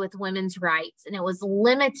to do with women's rights, and it was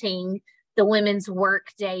limiting the women's work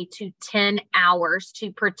day to 10 hours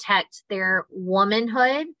to protect their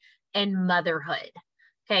womanhood and motherhood.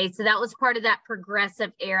 Okay, so that was part of that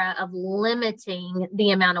progressive era of limiting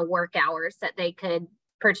the amount of work hours that they could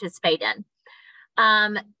participate in.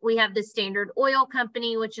 We have the Standard Oil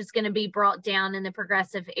Company, which is going to be brought down in the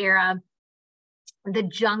progressive era. The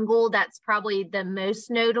jungle, that's probably the most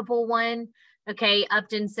notable one. Okay,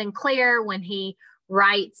 Upton Sinclair, when he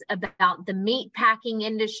writes about the meat packing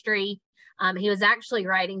industry, he was actually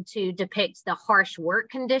writing to depict the harsh work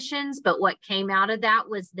conditions, but what came out of that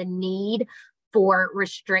was the need for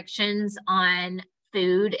restrictions on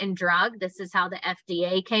food and drug. This is how the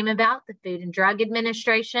FDA came about, the Food and Drug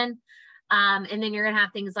Administration. And then you're going to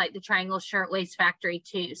have things like the Triangle Shirtwaist Factory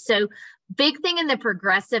too. So big thing in the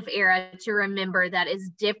progressive era to remember that is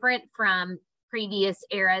different from previous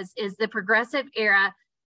eras is the progressive era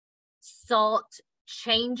sought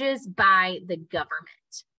changes by the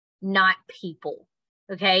government, not people.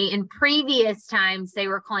 Okay, in previous times, they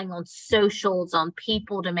were calling on socials, on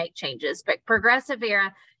people to make changes, but progressive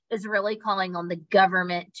era is really calling on the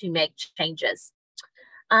government to make changes.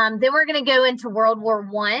 Then we're going to go into World War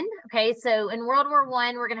I. Okay, so in World War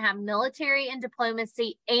I, we're going to have military and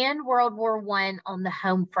diplomacy and World War I on the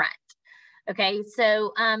home front. Okay,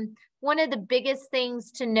 so one of the biggest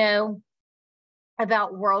things to know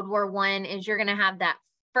about World War I is you're going to have that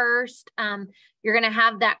first, you're going to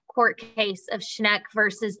have that court case of Schneck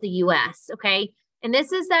versus the U.S., okay? And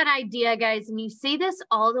this is that idea, guys, and you see this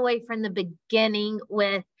all the way from the beginning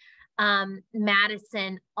with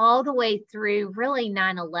Madison all the way through really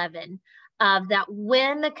 9/11, that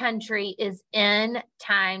when the country is in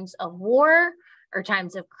times of war or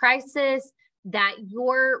times of crisis, that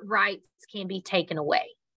your rights can be taken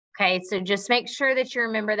away, okay? So just make sure that you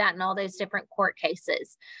remember that in all those different court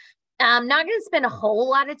cases. I'm not going to spend a whole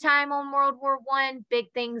lot of time on World War I.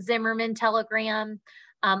 Big thing, Zimmerman telegram.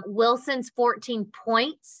 Wilson's 14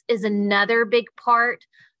 points is another big part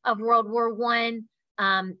of World War I,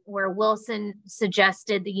 where Wilson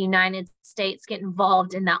suggested the United States get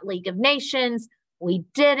involved in that League of Nations. We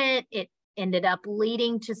didn't. It ended up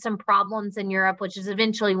leading to some problems in Europe, which is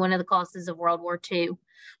eventually one of the causes of World War II.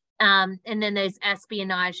 And then those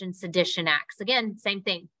Espionage and Sedition Acts. Again, same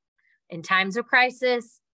thing. In times of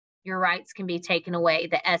crisis, your rights can be taken away.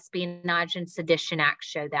 The Espionage and Sedition Acts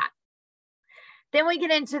show that. Then we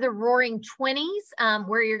get into the Roaring 20s,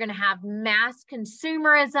 where you're going to have mass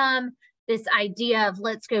consumerism, this idea of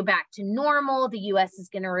let's go back to normal. The U.S. is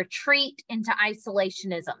going to retreat into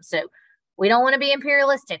isolationism. So we don't want to be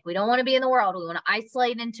imperialistic. We don't want to be in the world. We want to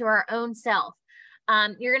isolate into our own self.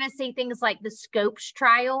 You're going to see things like the Scopes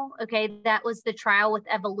trial. Okay, that was the trial with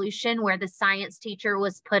evolution where the science teacher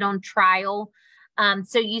was put on trial.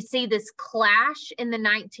 So you see this clash in the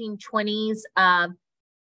 1920s of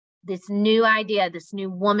this new idea, this new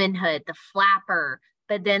womanhood, the flapper.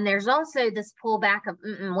 But then there's also this pullback of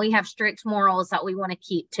we have strict morals that we want to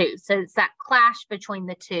keep too. So it's that clash between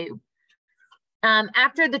the two.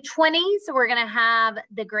 After the 20s, we're going to have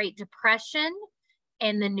the Great Depression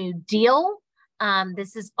and the New Deal.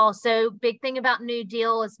 This is also a big thing about New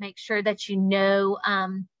Deal is make sure that you know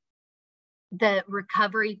the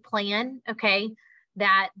recovery plan, okay,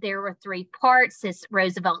 that there were 3 parts, this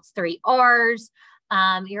Roosevelt's 3 R's.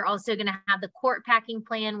 You're also going to have the court packing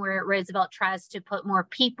plan where Roosevelt tries to put more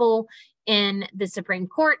people in the Supreme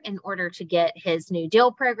Court in order to get his New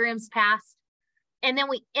Deal programs passed. And then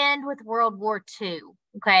we end with World War II.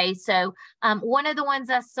 Okay, so one of the ones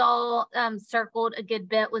I saw circled a good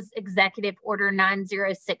bit was Executive Order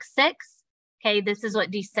 9066. Okay, this is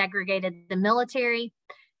what desegregated the military.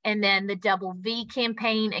 And then the Double V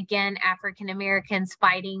campaign, again, African Americans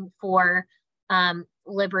fighting for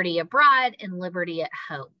liberty abroad and liberty at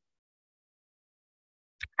home.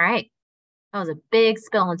 All right, that was a big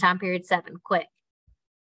spill on time period 7, quick.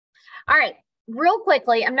 All right, real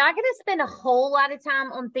quickly, I'm not going to spend a whole lot of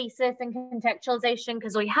time on thesis and contextualization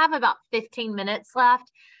because we have about 15 minutes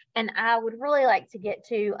left, and I would really like to get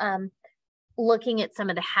to looking at some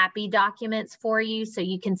of the happy documents for you so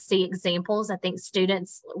you can see examples. I think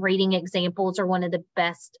students reading examples are one of the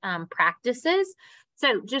best practices.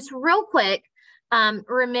 So just real quick,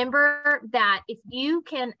 remember that if you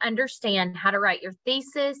can understand how to write your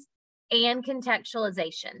thesis and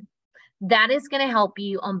contextualization, that is going to help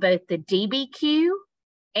you on both the DBQ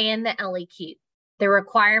and the LEQ. The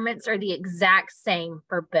requirements are the exact same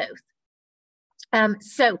for both.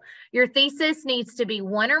 So your thesis needs to be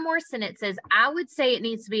 1 or more sentences. I would say it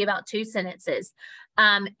needs to be about 2 sentences.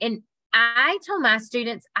 And I tell my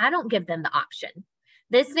students, I don't give them the option.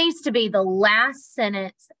 This needs to be the last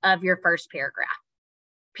sentence of your first paragraph,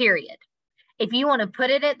 period. If you want to put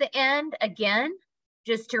it at the end, again,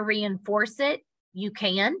 just to reinforce it, you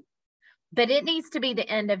can, but it needs to be the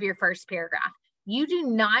end of your first paragraph. You do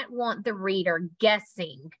not want the reader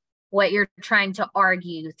guessing what you're trying to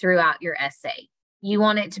argue throughout your essay. You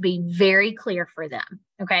want it to be very clear for them,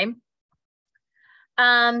 okay?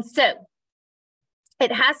 So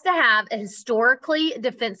it has to have a historically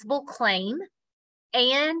defensible claim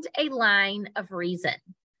and a line of reason,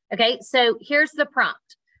 okay? So here's the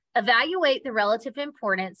prompt. Evaluate the relative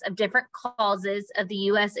importance of different causes of the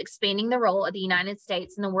U.S. expanding the role of the United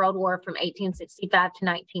States in the World War from 1865 to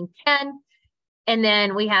 1910. And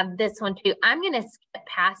then we have this one too. I'm going to skip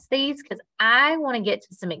past these because I want to get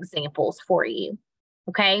to some examples for you.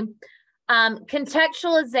 Okay.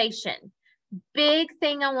 Contextualization. Big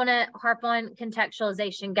thing I want to harp on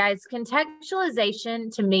contextualization, guys.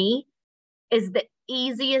 Contextualization to me is the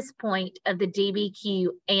easiest point of the DBQ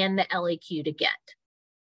and the LEQ to get.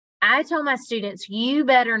 I tell my students, you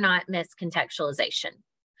better not miss contextualization.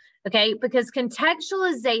 Okay. Because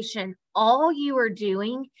contextualization, all you are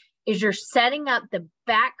doing is you're setting up the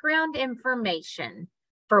background information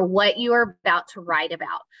for what you are about to write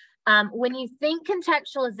about. When you think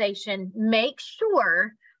contextualization, make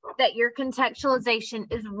sure that your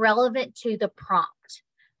contextualization is relevant to the prompt.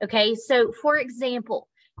 Okay, so for example,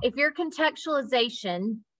 if your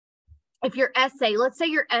contextualization, if your essay, let's say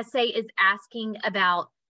your essay is asking about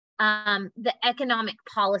the economic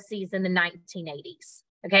policies in the 1980s.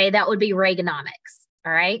 Okay, that would be Reaganomics.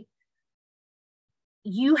 All right.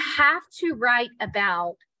 You have to write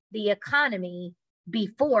about the economy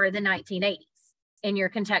before the 1980s in your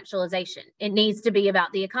contextualization. It needs to be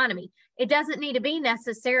about the economy. It doesn't need to be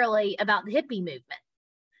necessarily about the hippie movement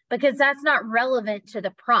because that's not relevant to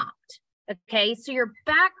the prompt. Okay, so your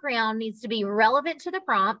background needs to be relevant to the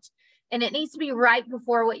prompt and it needs to be right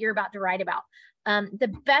before what you're about to write about.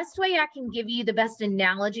 The best way I can give you, the best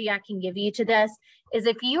analogy I can give you to this is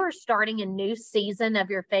if you are starting a new season of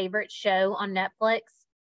your favorite show on Netflix,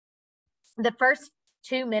 the first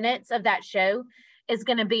 2 minutes of that show is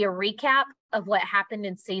going to be a recap of what happened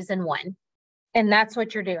in season 1. And that's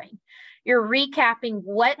what you're doing. You're recapping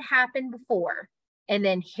what happened before. And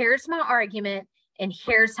then here's my argument. And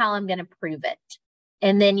here's how I'm going to prove it.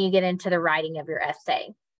 And then you get into the writing of your essay.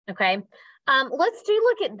 Okay. Let's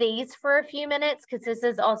look at these for a few minutes because this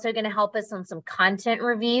is also going to help us on some content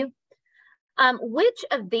review. Which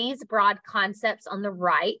of these broad concepts on the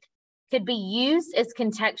right could be used as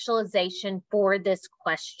contextualization for this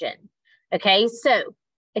question? Okay, so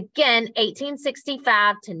again,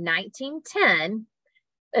 1865 to 1910,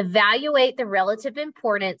 evaluate the relative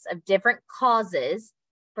importance of different causes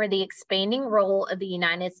for the expanding role of the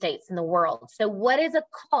United States in the world. So what is a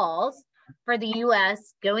cause for the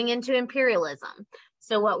U.S. going into imperialism?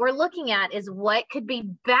 So what we're looking at is what could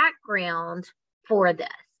be background for this.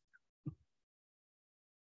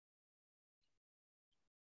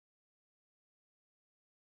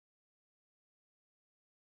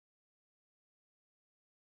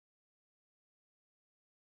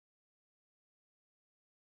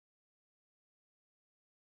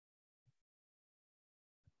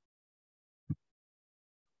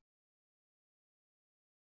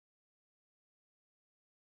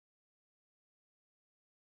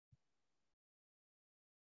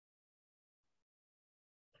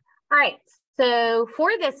 All right, so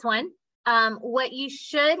for this one, what you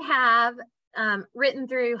should have written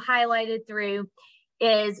through, highlighted through,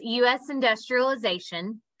 is U.S.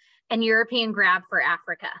 industrialization and European grab for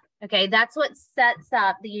Africa. Okay, that's what sets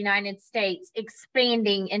up the United States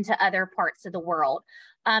expanding into other parts of the world.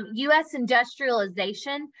 U.S.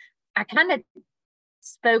 industrialization, I kind of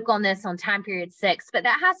spoke on this on time period 6, but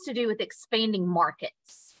that has to do with expanding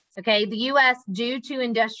markets. Okay, the U.S., due to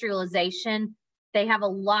industrialization, they have a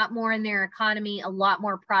lot more in their economy, a lot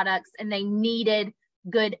more products, and they needed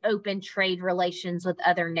good open trade relations with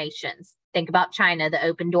other nations. Think about China, the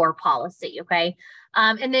open door policy, okay?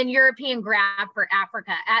 And then European grab for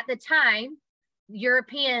Africa. At the time,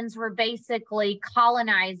 Europeans were basically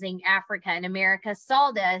colonizing Africa, and America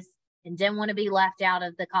saw this and didn't want to be left out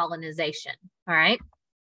of the colonization, all right?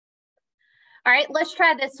 All right, let's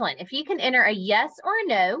try this one. If you can enter a yes or a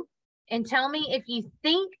no, and tell me if you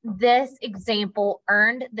think this example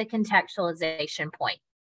earned the contextualization point.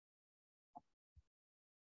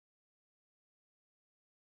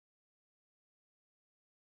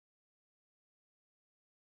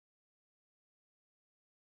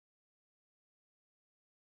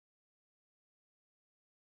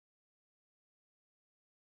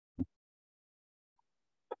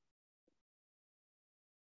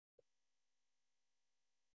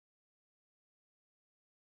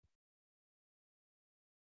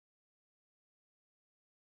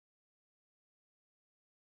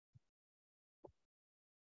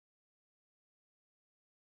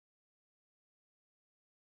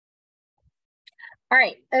 All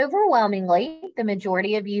right, overwhelmingly, the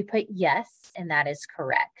majority of you put yes, and that is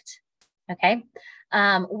correct. Okay,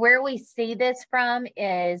 where we see this from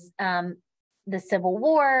is the Civil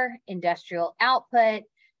War, industrial output,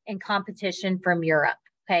 and competition from Europe.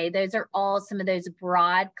 Okay, those are all some of those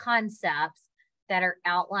broad concepts that are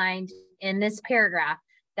outlined in this paragraph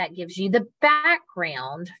that gives you the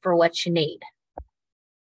background for what you need.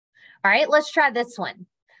 All right, let's try this one.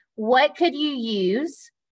 What could you use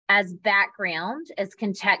as background, as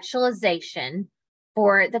contextualization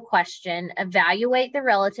for the question, evaluate the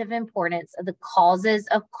relative importance of the causes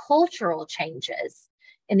of cultural changes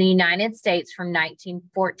in the United States from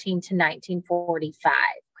 1914 to 1945?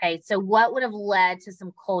 Okay, so what would have led to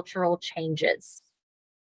some cultural changes?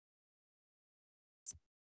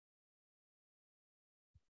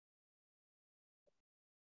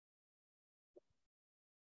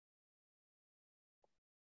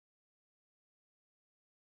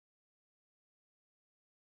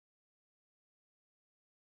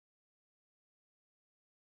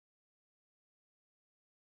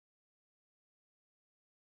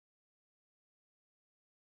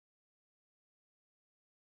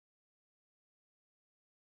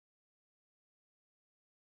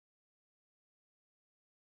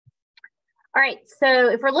 All right, so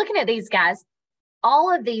if we're looking at these guys,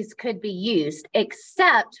 all of these could be used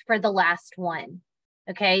except for the last one,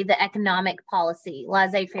 okay? The economic policy,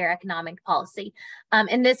 laissez-faire economic policy.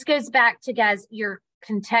 And this goes back to, guys, your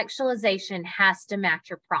contextualization has to match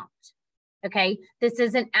your prompt, okay? This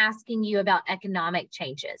isn't asking you about economic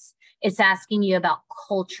changes. It's asking you about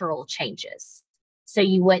cultural changes. So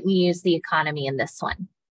you wouldn't use the economy in this one.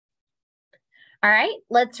 All right,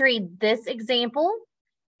 let's read this example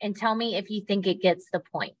and tell me if you think it gets the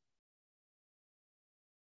point.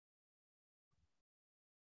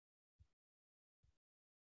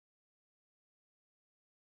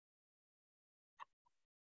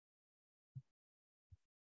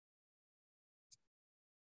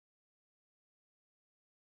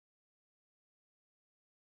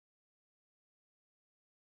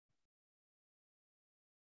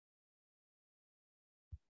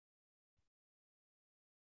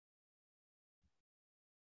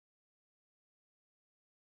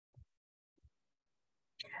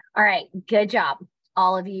 All right, good job.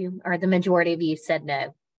 All of you, or the majority of you, said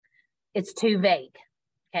no. It's too vague,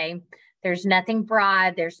 okay? There's nothing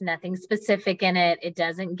broad. There's nothing specific in it. It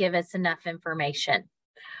doesn't give us enough information.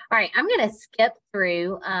 All right, I'm going to skip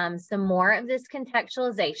through some more of this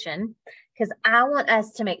contextualization because I want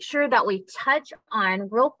us to make sure that we touch on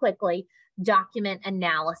real quickly document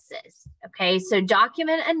analysis, okay? So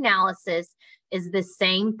document analysis is the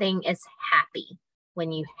same thing as happy.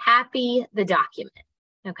 When you happy the document.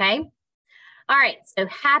 Okay. All right. So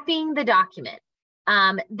happying the document.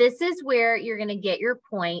 This is where you're going to get your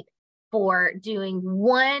point for doing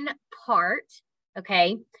one part.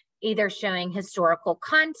 Okay. Either showing historical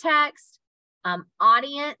context,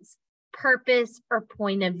 audience, purpose, or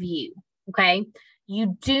point of view. Okay.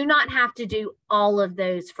 You do not have to do all of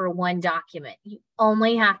those for one document. You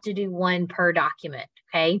only have to do one per document.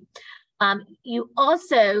 Okay. You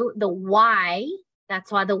also, the why That's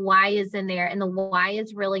why the why is in there. And the why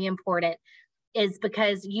is really important, is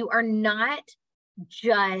because you are not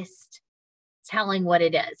just telling what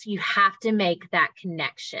it is. You have to make that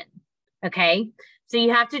connection. Okay. So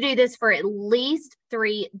you have to do this for at least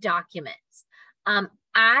 3 documents.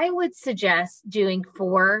 I would suggest doing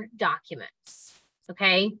 4 documents.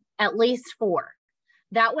 Okay. At least 4.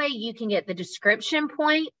 That way you can get the description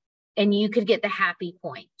point and you could get the happy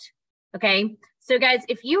point. Okay. So guys,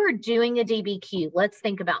 if you are doing a DBQ, let's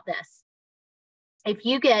think about this. If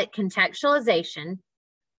you get contextualization,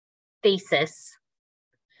 thesis,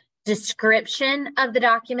 description of the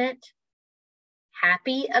document,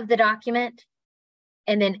 happy of the document,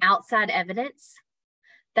 and then outside evidence,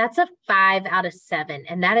 that's a 5 out of 7.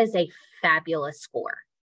 And that is a fabulous score.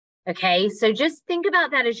 Okay, so just think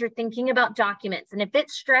about that as you're thinking about documents. And if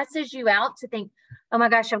it stresses you out to think, oh my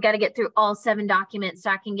gosh, I've got to get through all 7 documents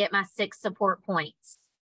so I can get my 6 support points,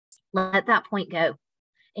 let that point go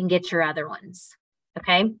and get your other ones.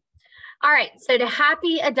 Okay. All right. So to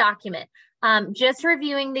happy a document, just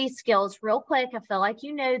reviewing these skills real quick. I feel like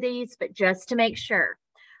you know these, but just to make sure.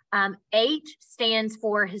 H stands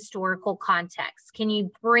for historical context. Can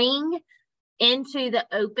you bring into the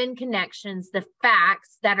open connections the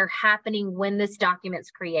facts that are happening when this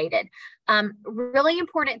document's created? Really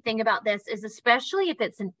important thing about this is, especially if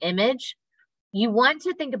it's an image, you want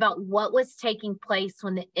to think about what was taking place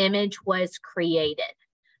when the image was created,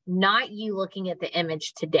 not you looking at the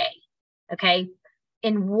image today. Okay.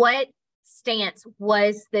 And what stance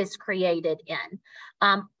was this created in?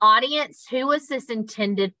 Audience, who was this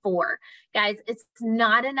intended for? Guys, it's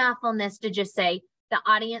not enough on this to just say the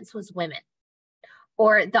audience was women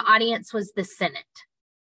or the audience was the Senate.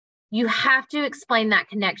 You have to explain that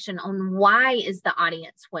connection on why is the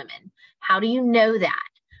audience women? How do you know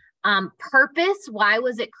that? Purpose, why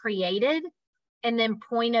was it created? And then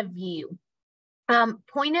point of view.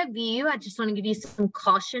 Point of view, I just want to give you some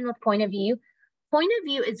caution with point of view. Point of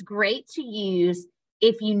view is great to use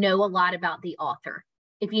if you know a lot about the author,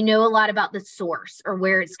 if you know a lot about the source or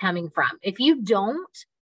where it's coming from. If you don't,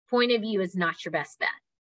 point of view is not your best bet.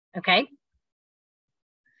 Okay.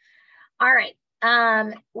 All right.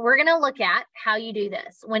 We're going to look at how you do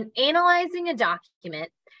this. When analyzing a document,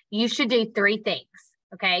 you should do 3 things.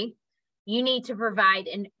 Okay. You need to provide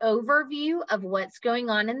an overview of what's going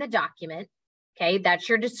on in the document. Okay. That's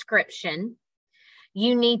your description.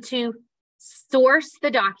 You need to source the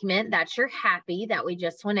document. That's your happy that we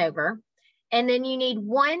just went over. And then you need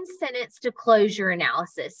 1 sentence to close your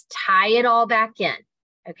analysis. Tie it all back in.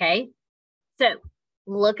 Okay. So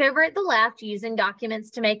look over at the left, using documents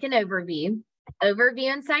to make an overview,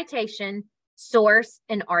 overview and citation, source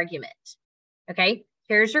and argument. Okay.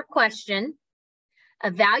 Here's your question.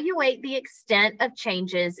 Evaluate the extent of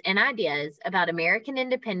changes in ideas about American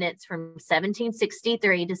independence from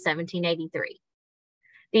 1763 to 1783.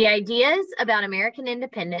 The ideas about American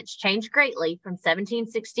independence changed greatly from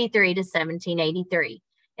 1763 to 1783.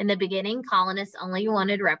 In the beginning, colonists only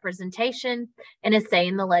wanted representation and a say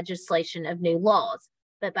in the legislation of new laws.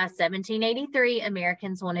 But by 1783,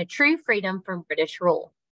 Americans wanted true freedom from British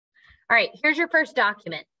rule. All right, here's your first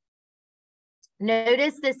document.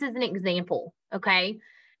 Notice this is an example, okay?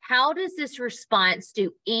 How does this response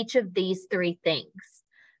do each of these 3 things?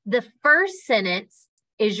 The first sentence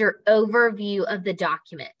is your overview of the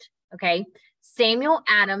document, okay? Samuel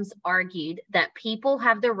Adams argued that people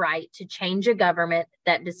have the right to change a government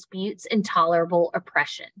that disputes intolerable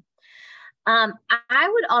oppression. I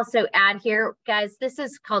would also add here, guys, this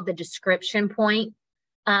is called the description point.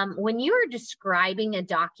 When you are describing a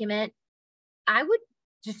document, I would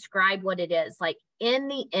describe what it is, like in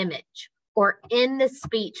the image or in the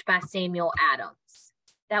speech by Samuel Adams.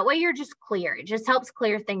 That way you're just clear. It just helps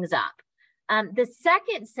clear things up. The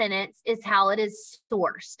second sentence is how it is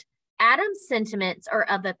sourced. Adams' sentiments are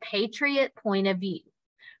of a patriot point of view,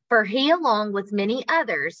 for he, along with many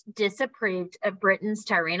others, disapproved of Britain's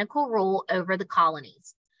tyrannical rule over the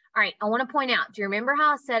colonies. All right, I want to point out, do you remember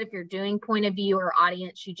how I said if you're doing point of view or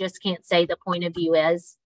audience, you just can't say the point of view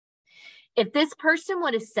is? If this person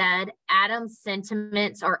would have said Adams'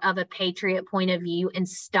 sentiments are of a patriot point of view and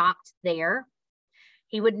stopped there,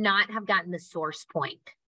 he would not have gotten the source point,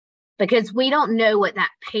 because we don't know what that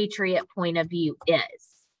patriot point of view is.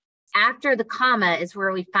 After the comma is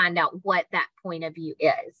where we find out what that point of view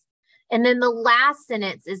is. And then the last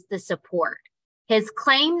sentence is the support. His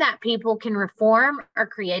claim that people can reform or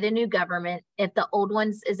create a new government if the old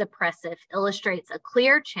one is oppressive illustrates a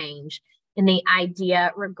clear change in the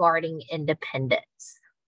idea regarding independence.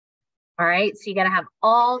 All right, so you got to have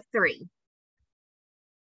all 3.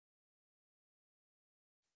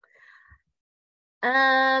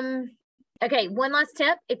 Okay, one last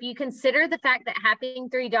tip. If you consider the fact that having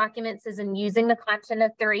 3 documents is in using the content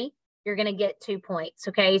of 3, you're going to get 2 points.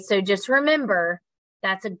 Okay, so just remember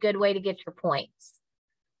that's a good way to get your points.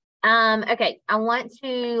 Okay, I want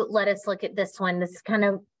to let us look at this one. This is kind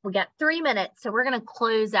of, we got 3 minutes, so we're going to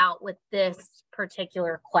close out with this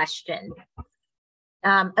particular question.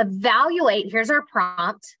 Evaluate, here's our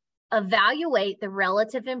prompt. Evaluate the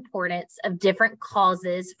relative importance of different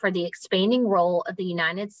causes for the expanding role of the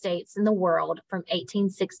United States in the world from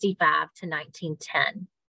 1865 to 1910.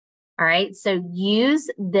 All right, so use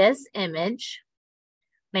this image.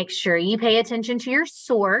 Make sure you pay attention to your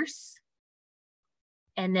source,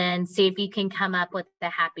 and then see if you can come up with the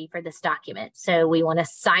happy for this document. So we want to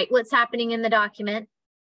cite what's happening in the document,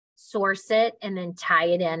 source it, and then tie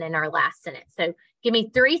it in our last sentence. So give me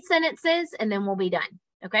 3 sentences and then we'll be done,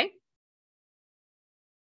 okay?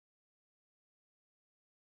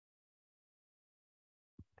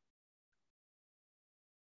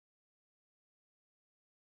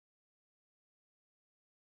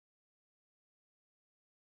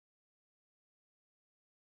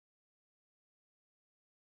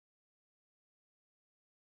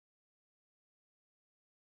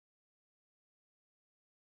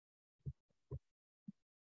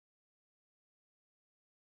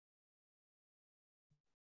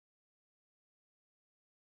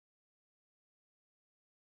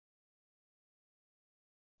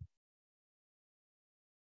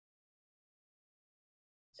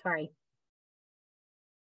 Sorry.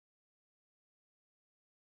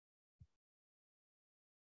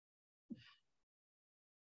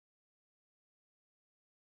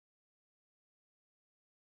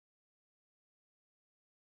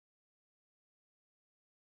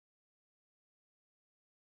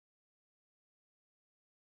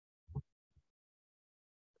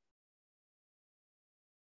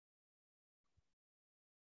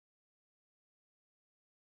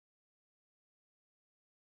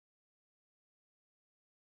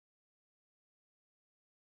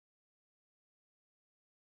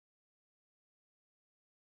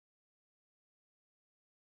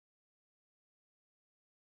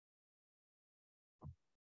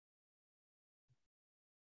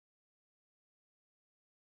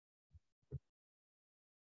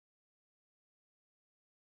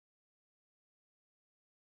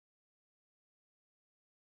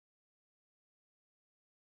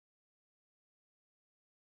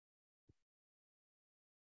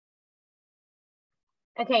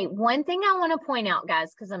 Okay, one thing I want to point out,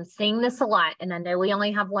 guys, because I'm seeing this a lot, and I know we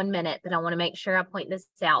only have 1 minute, but I want to make sure I point this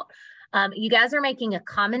out. You guys are making a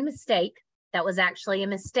common mistake. That was actually a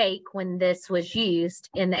mistake when this was used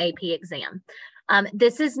in the AP exam.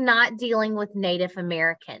 This is not dealing with Native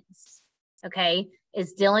Americans, okay?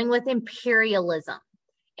 It's dealing with imperialism.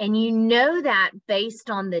 And you know that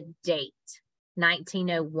based on the date,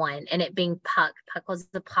 1901, and it being Puck. Puck was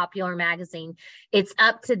a popular magazine. It's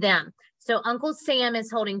up to them. So Uncle Sam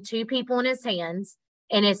is holding 2 people in his hands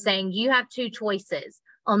and is saying, you have 2 choices.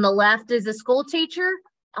 On the left is a school teacher,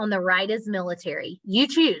 on the right is military. You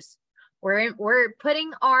choose. We're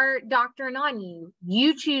putting our doctrine on you.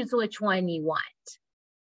 You choose which one you want.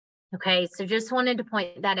 Okay, so just wanted to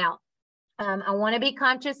point that out. I want to be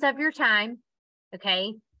conscious of your time.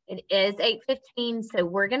 Okay, it is 8:15, so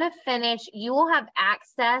we're going to finish. You will have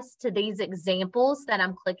access to these examples that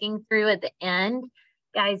I'm clicking through at the end.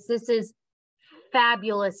 Guys, this is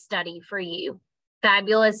fabulous study for you.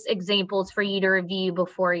 Fabulous examples for you to review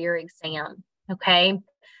before your exam, okay?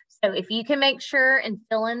 So if you can make sure and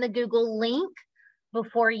fill in the Google link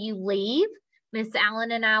before you leave, Miss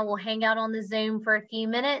Allen and I will hang out on the Zoom for a few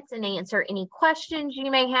minutes and answer any questions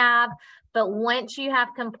you may have. But once you have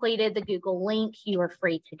completed the Google link, you are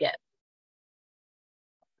free to go.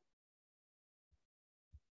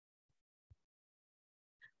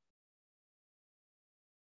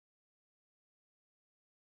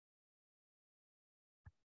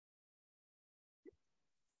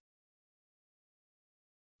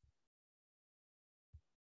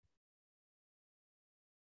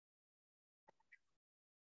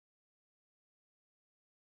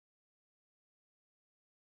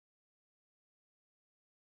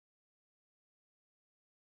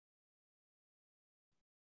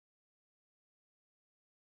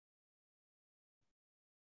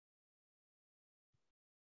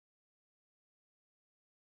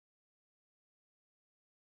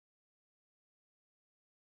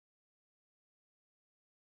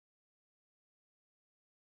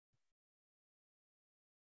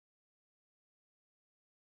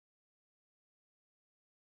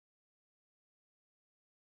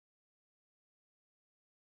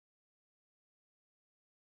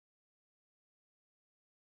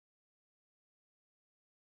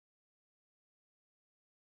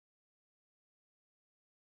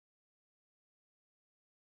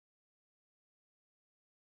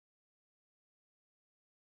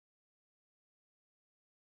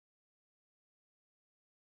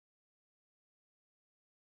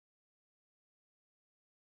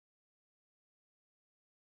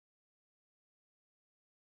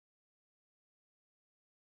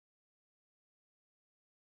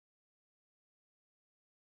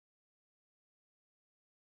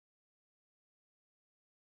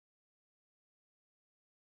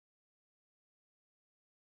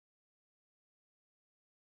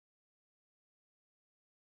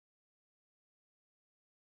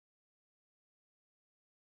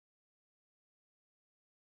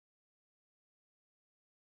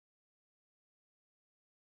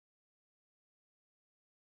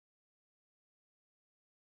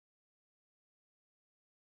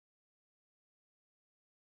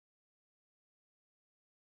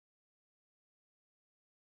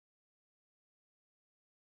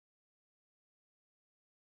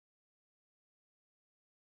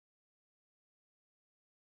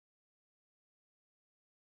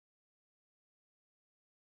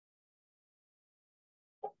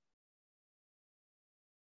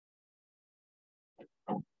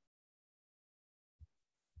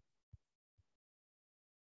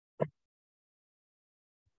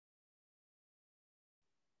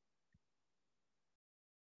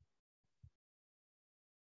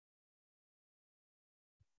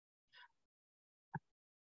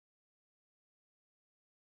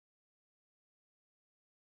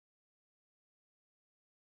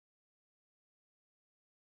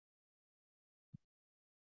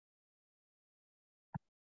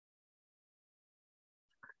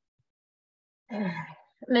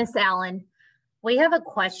 Miss Allen, we have a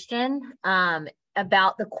question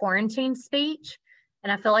about the quarantine speech,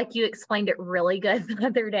 and I feel like you explained it really good the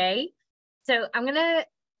other day. So I'm going to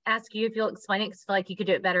ask you if you'll explain it, because I feel like you could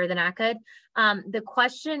do it better than I could. The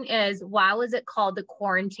question is, why was it called the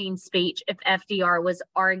quarantine speech if FDR was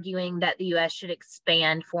arguing that the U.S. should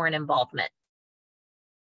expand foreign involvement?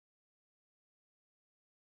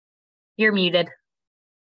 You're muted.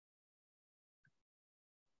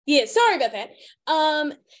 Yeah, sorry about that.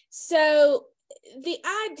 So the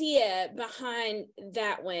idea behind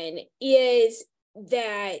that one is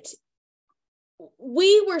that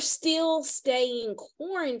we were still staying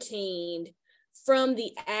quarantined from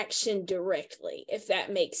the action directly, if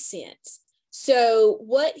that makes sense. So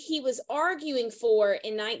what he was arguing for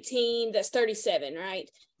in 1937, right?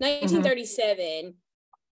 1937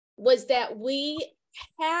 was that we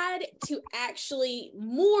had to actually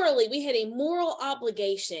we had a moral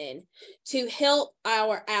obligation to help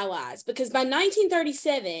our allies, because by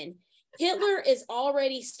 1937, Hitler is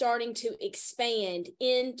already starting to expand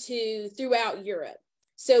throughout Europe.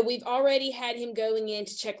 So we've already had him going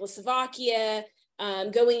into Czechoslovakia,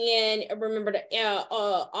 going in, remember,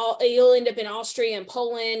 he'll end up in Austria and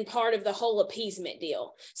Poland, part of the whole appeasement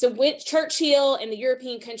deal. So with Churchill and the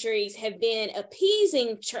European countries have been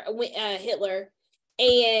appeasing Hitler,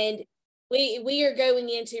 and we are going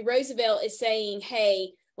into, Roosevelt is saying,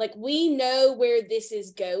 hey, like, we know where this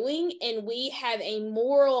is going, and we have a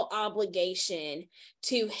moral obligation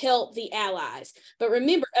to help the Allies. But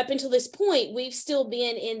remember, up until this point, we've still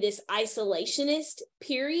been in this isolationist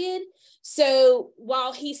period. So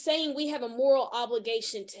while he's saying we have a moral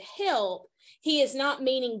obligation to help, he is not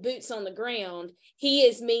meaning boots on the ground. He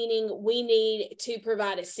is meaning we need to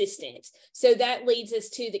provide assistance. So that leads us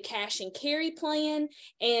to the cash and carry plan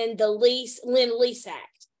and the Lend-Lease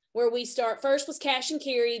Act, where we start. First was cash and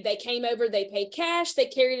carry. They came over, they paid cash, they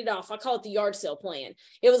carried it off. I call it the yard sale plan.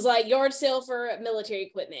 It was like yard sale for military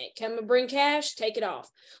equipment. Come and bring cash, take it off.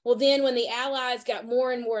 Well, then when the Allies got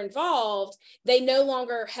more and more involved, they no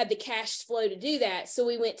longer had the cash flow to do that. So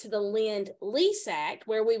we went to the Lend-Lease Act,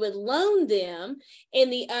 where we would loan them,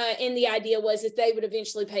 and the idea was that they would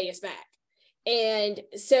eventually pay us back. And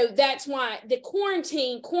so that's why the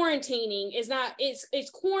quarantining is not,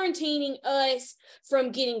 it's quarantining us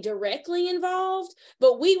from getting directly involved,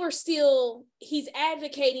 but he's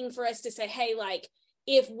advocating for us to say, hey, like,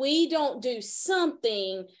 if we don't do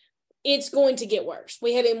something, it's going to get worse.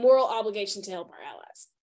 We have a moral obligation to help our allies.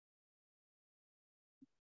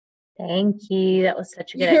 Thank you. That was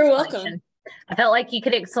such a good You're explanation. welcome. I felt like you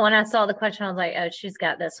could, so when I saw the question, I was like, oh, she's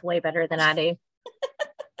got this way better than I do.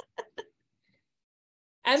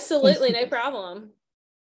 Absolutely, no problem.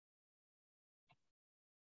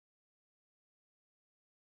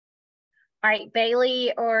 All right,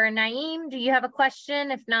 Bailey or Naeem, do you have a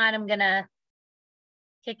question? If not, I'm going to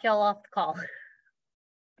kick y'all off the call.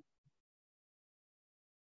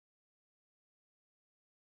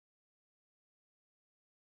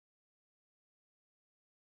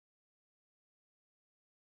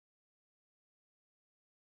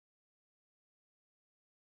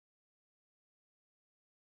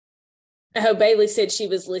 Oh, Bailey said she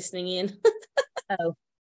was listening in. Oh,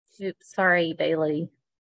 oops, sorry, Bailey.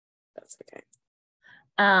 That's okay.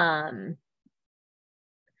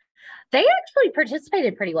 They actually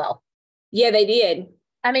participated pretty well. Yeah, they did.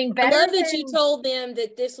 I mean, I love that you told them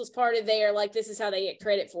that this was part of their, like, this is how they get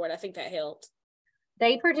credit for it. I think that helped.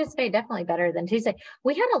 They participated definitely better than Tuesday.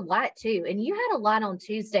 We had a lot too, and you had a lot on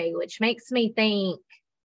Tuesday, which makes me think,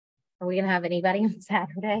 are we going to have anybody on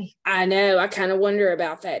Saturday? I know. I kind of wonder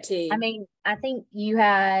about that too. I mean, I think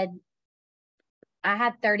I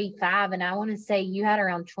had 35, and I want to say you had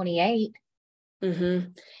around 28. Mm-hmm.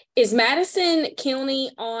 Is Madison County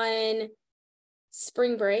on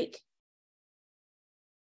spring break?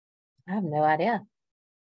 I have no idea.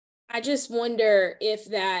 I just wonder if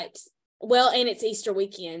that, well, and it's Easter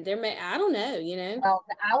weekend. I don't know, you know. Well,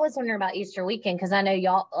 I was wondering about Easter weekend, because I know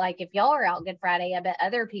y'all, like, if y'all are out Good Friday, I bet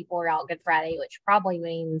other people are out Good Friday, which probably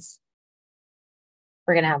means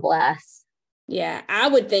we're going to have less. Yeah, I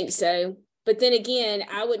would think so. But then again,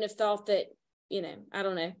 I wouldn't have thought that, you know, I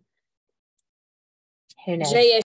don't know. Who knows?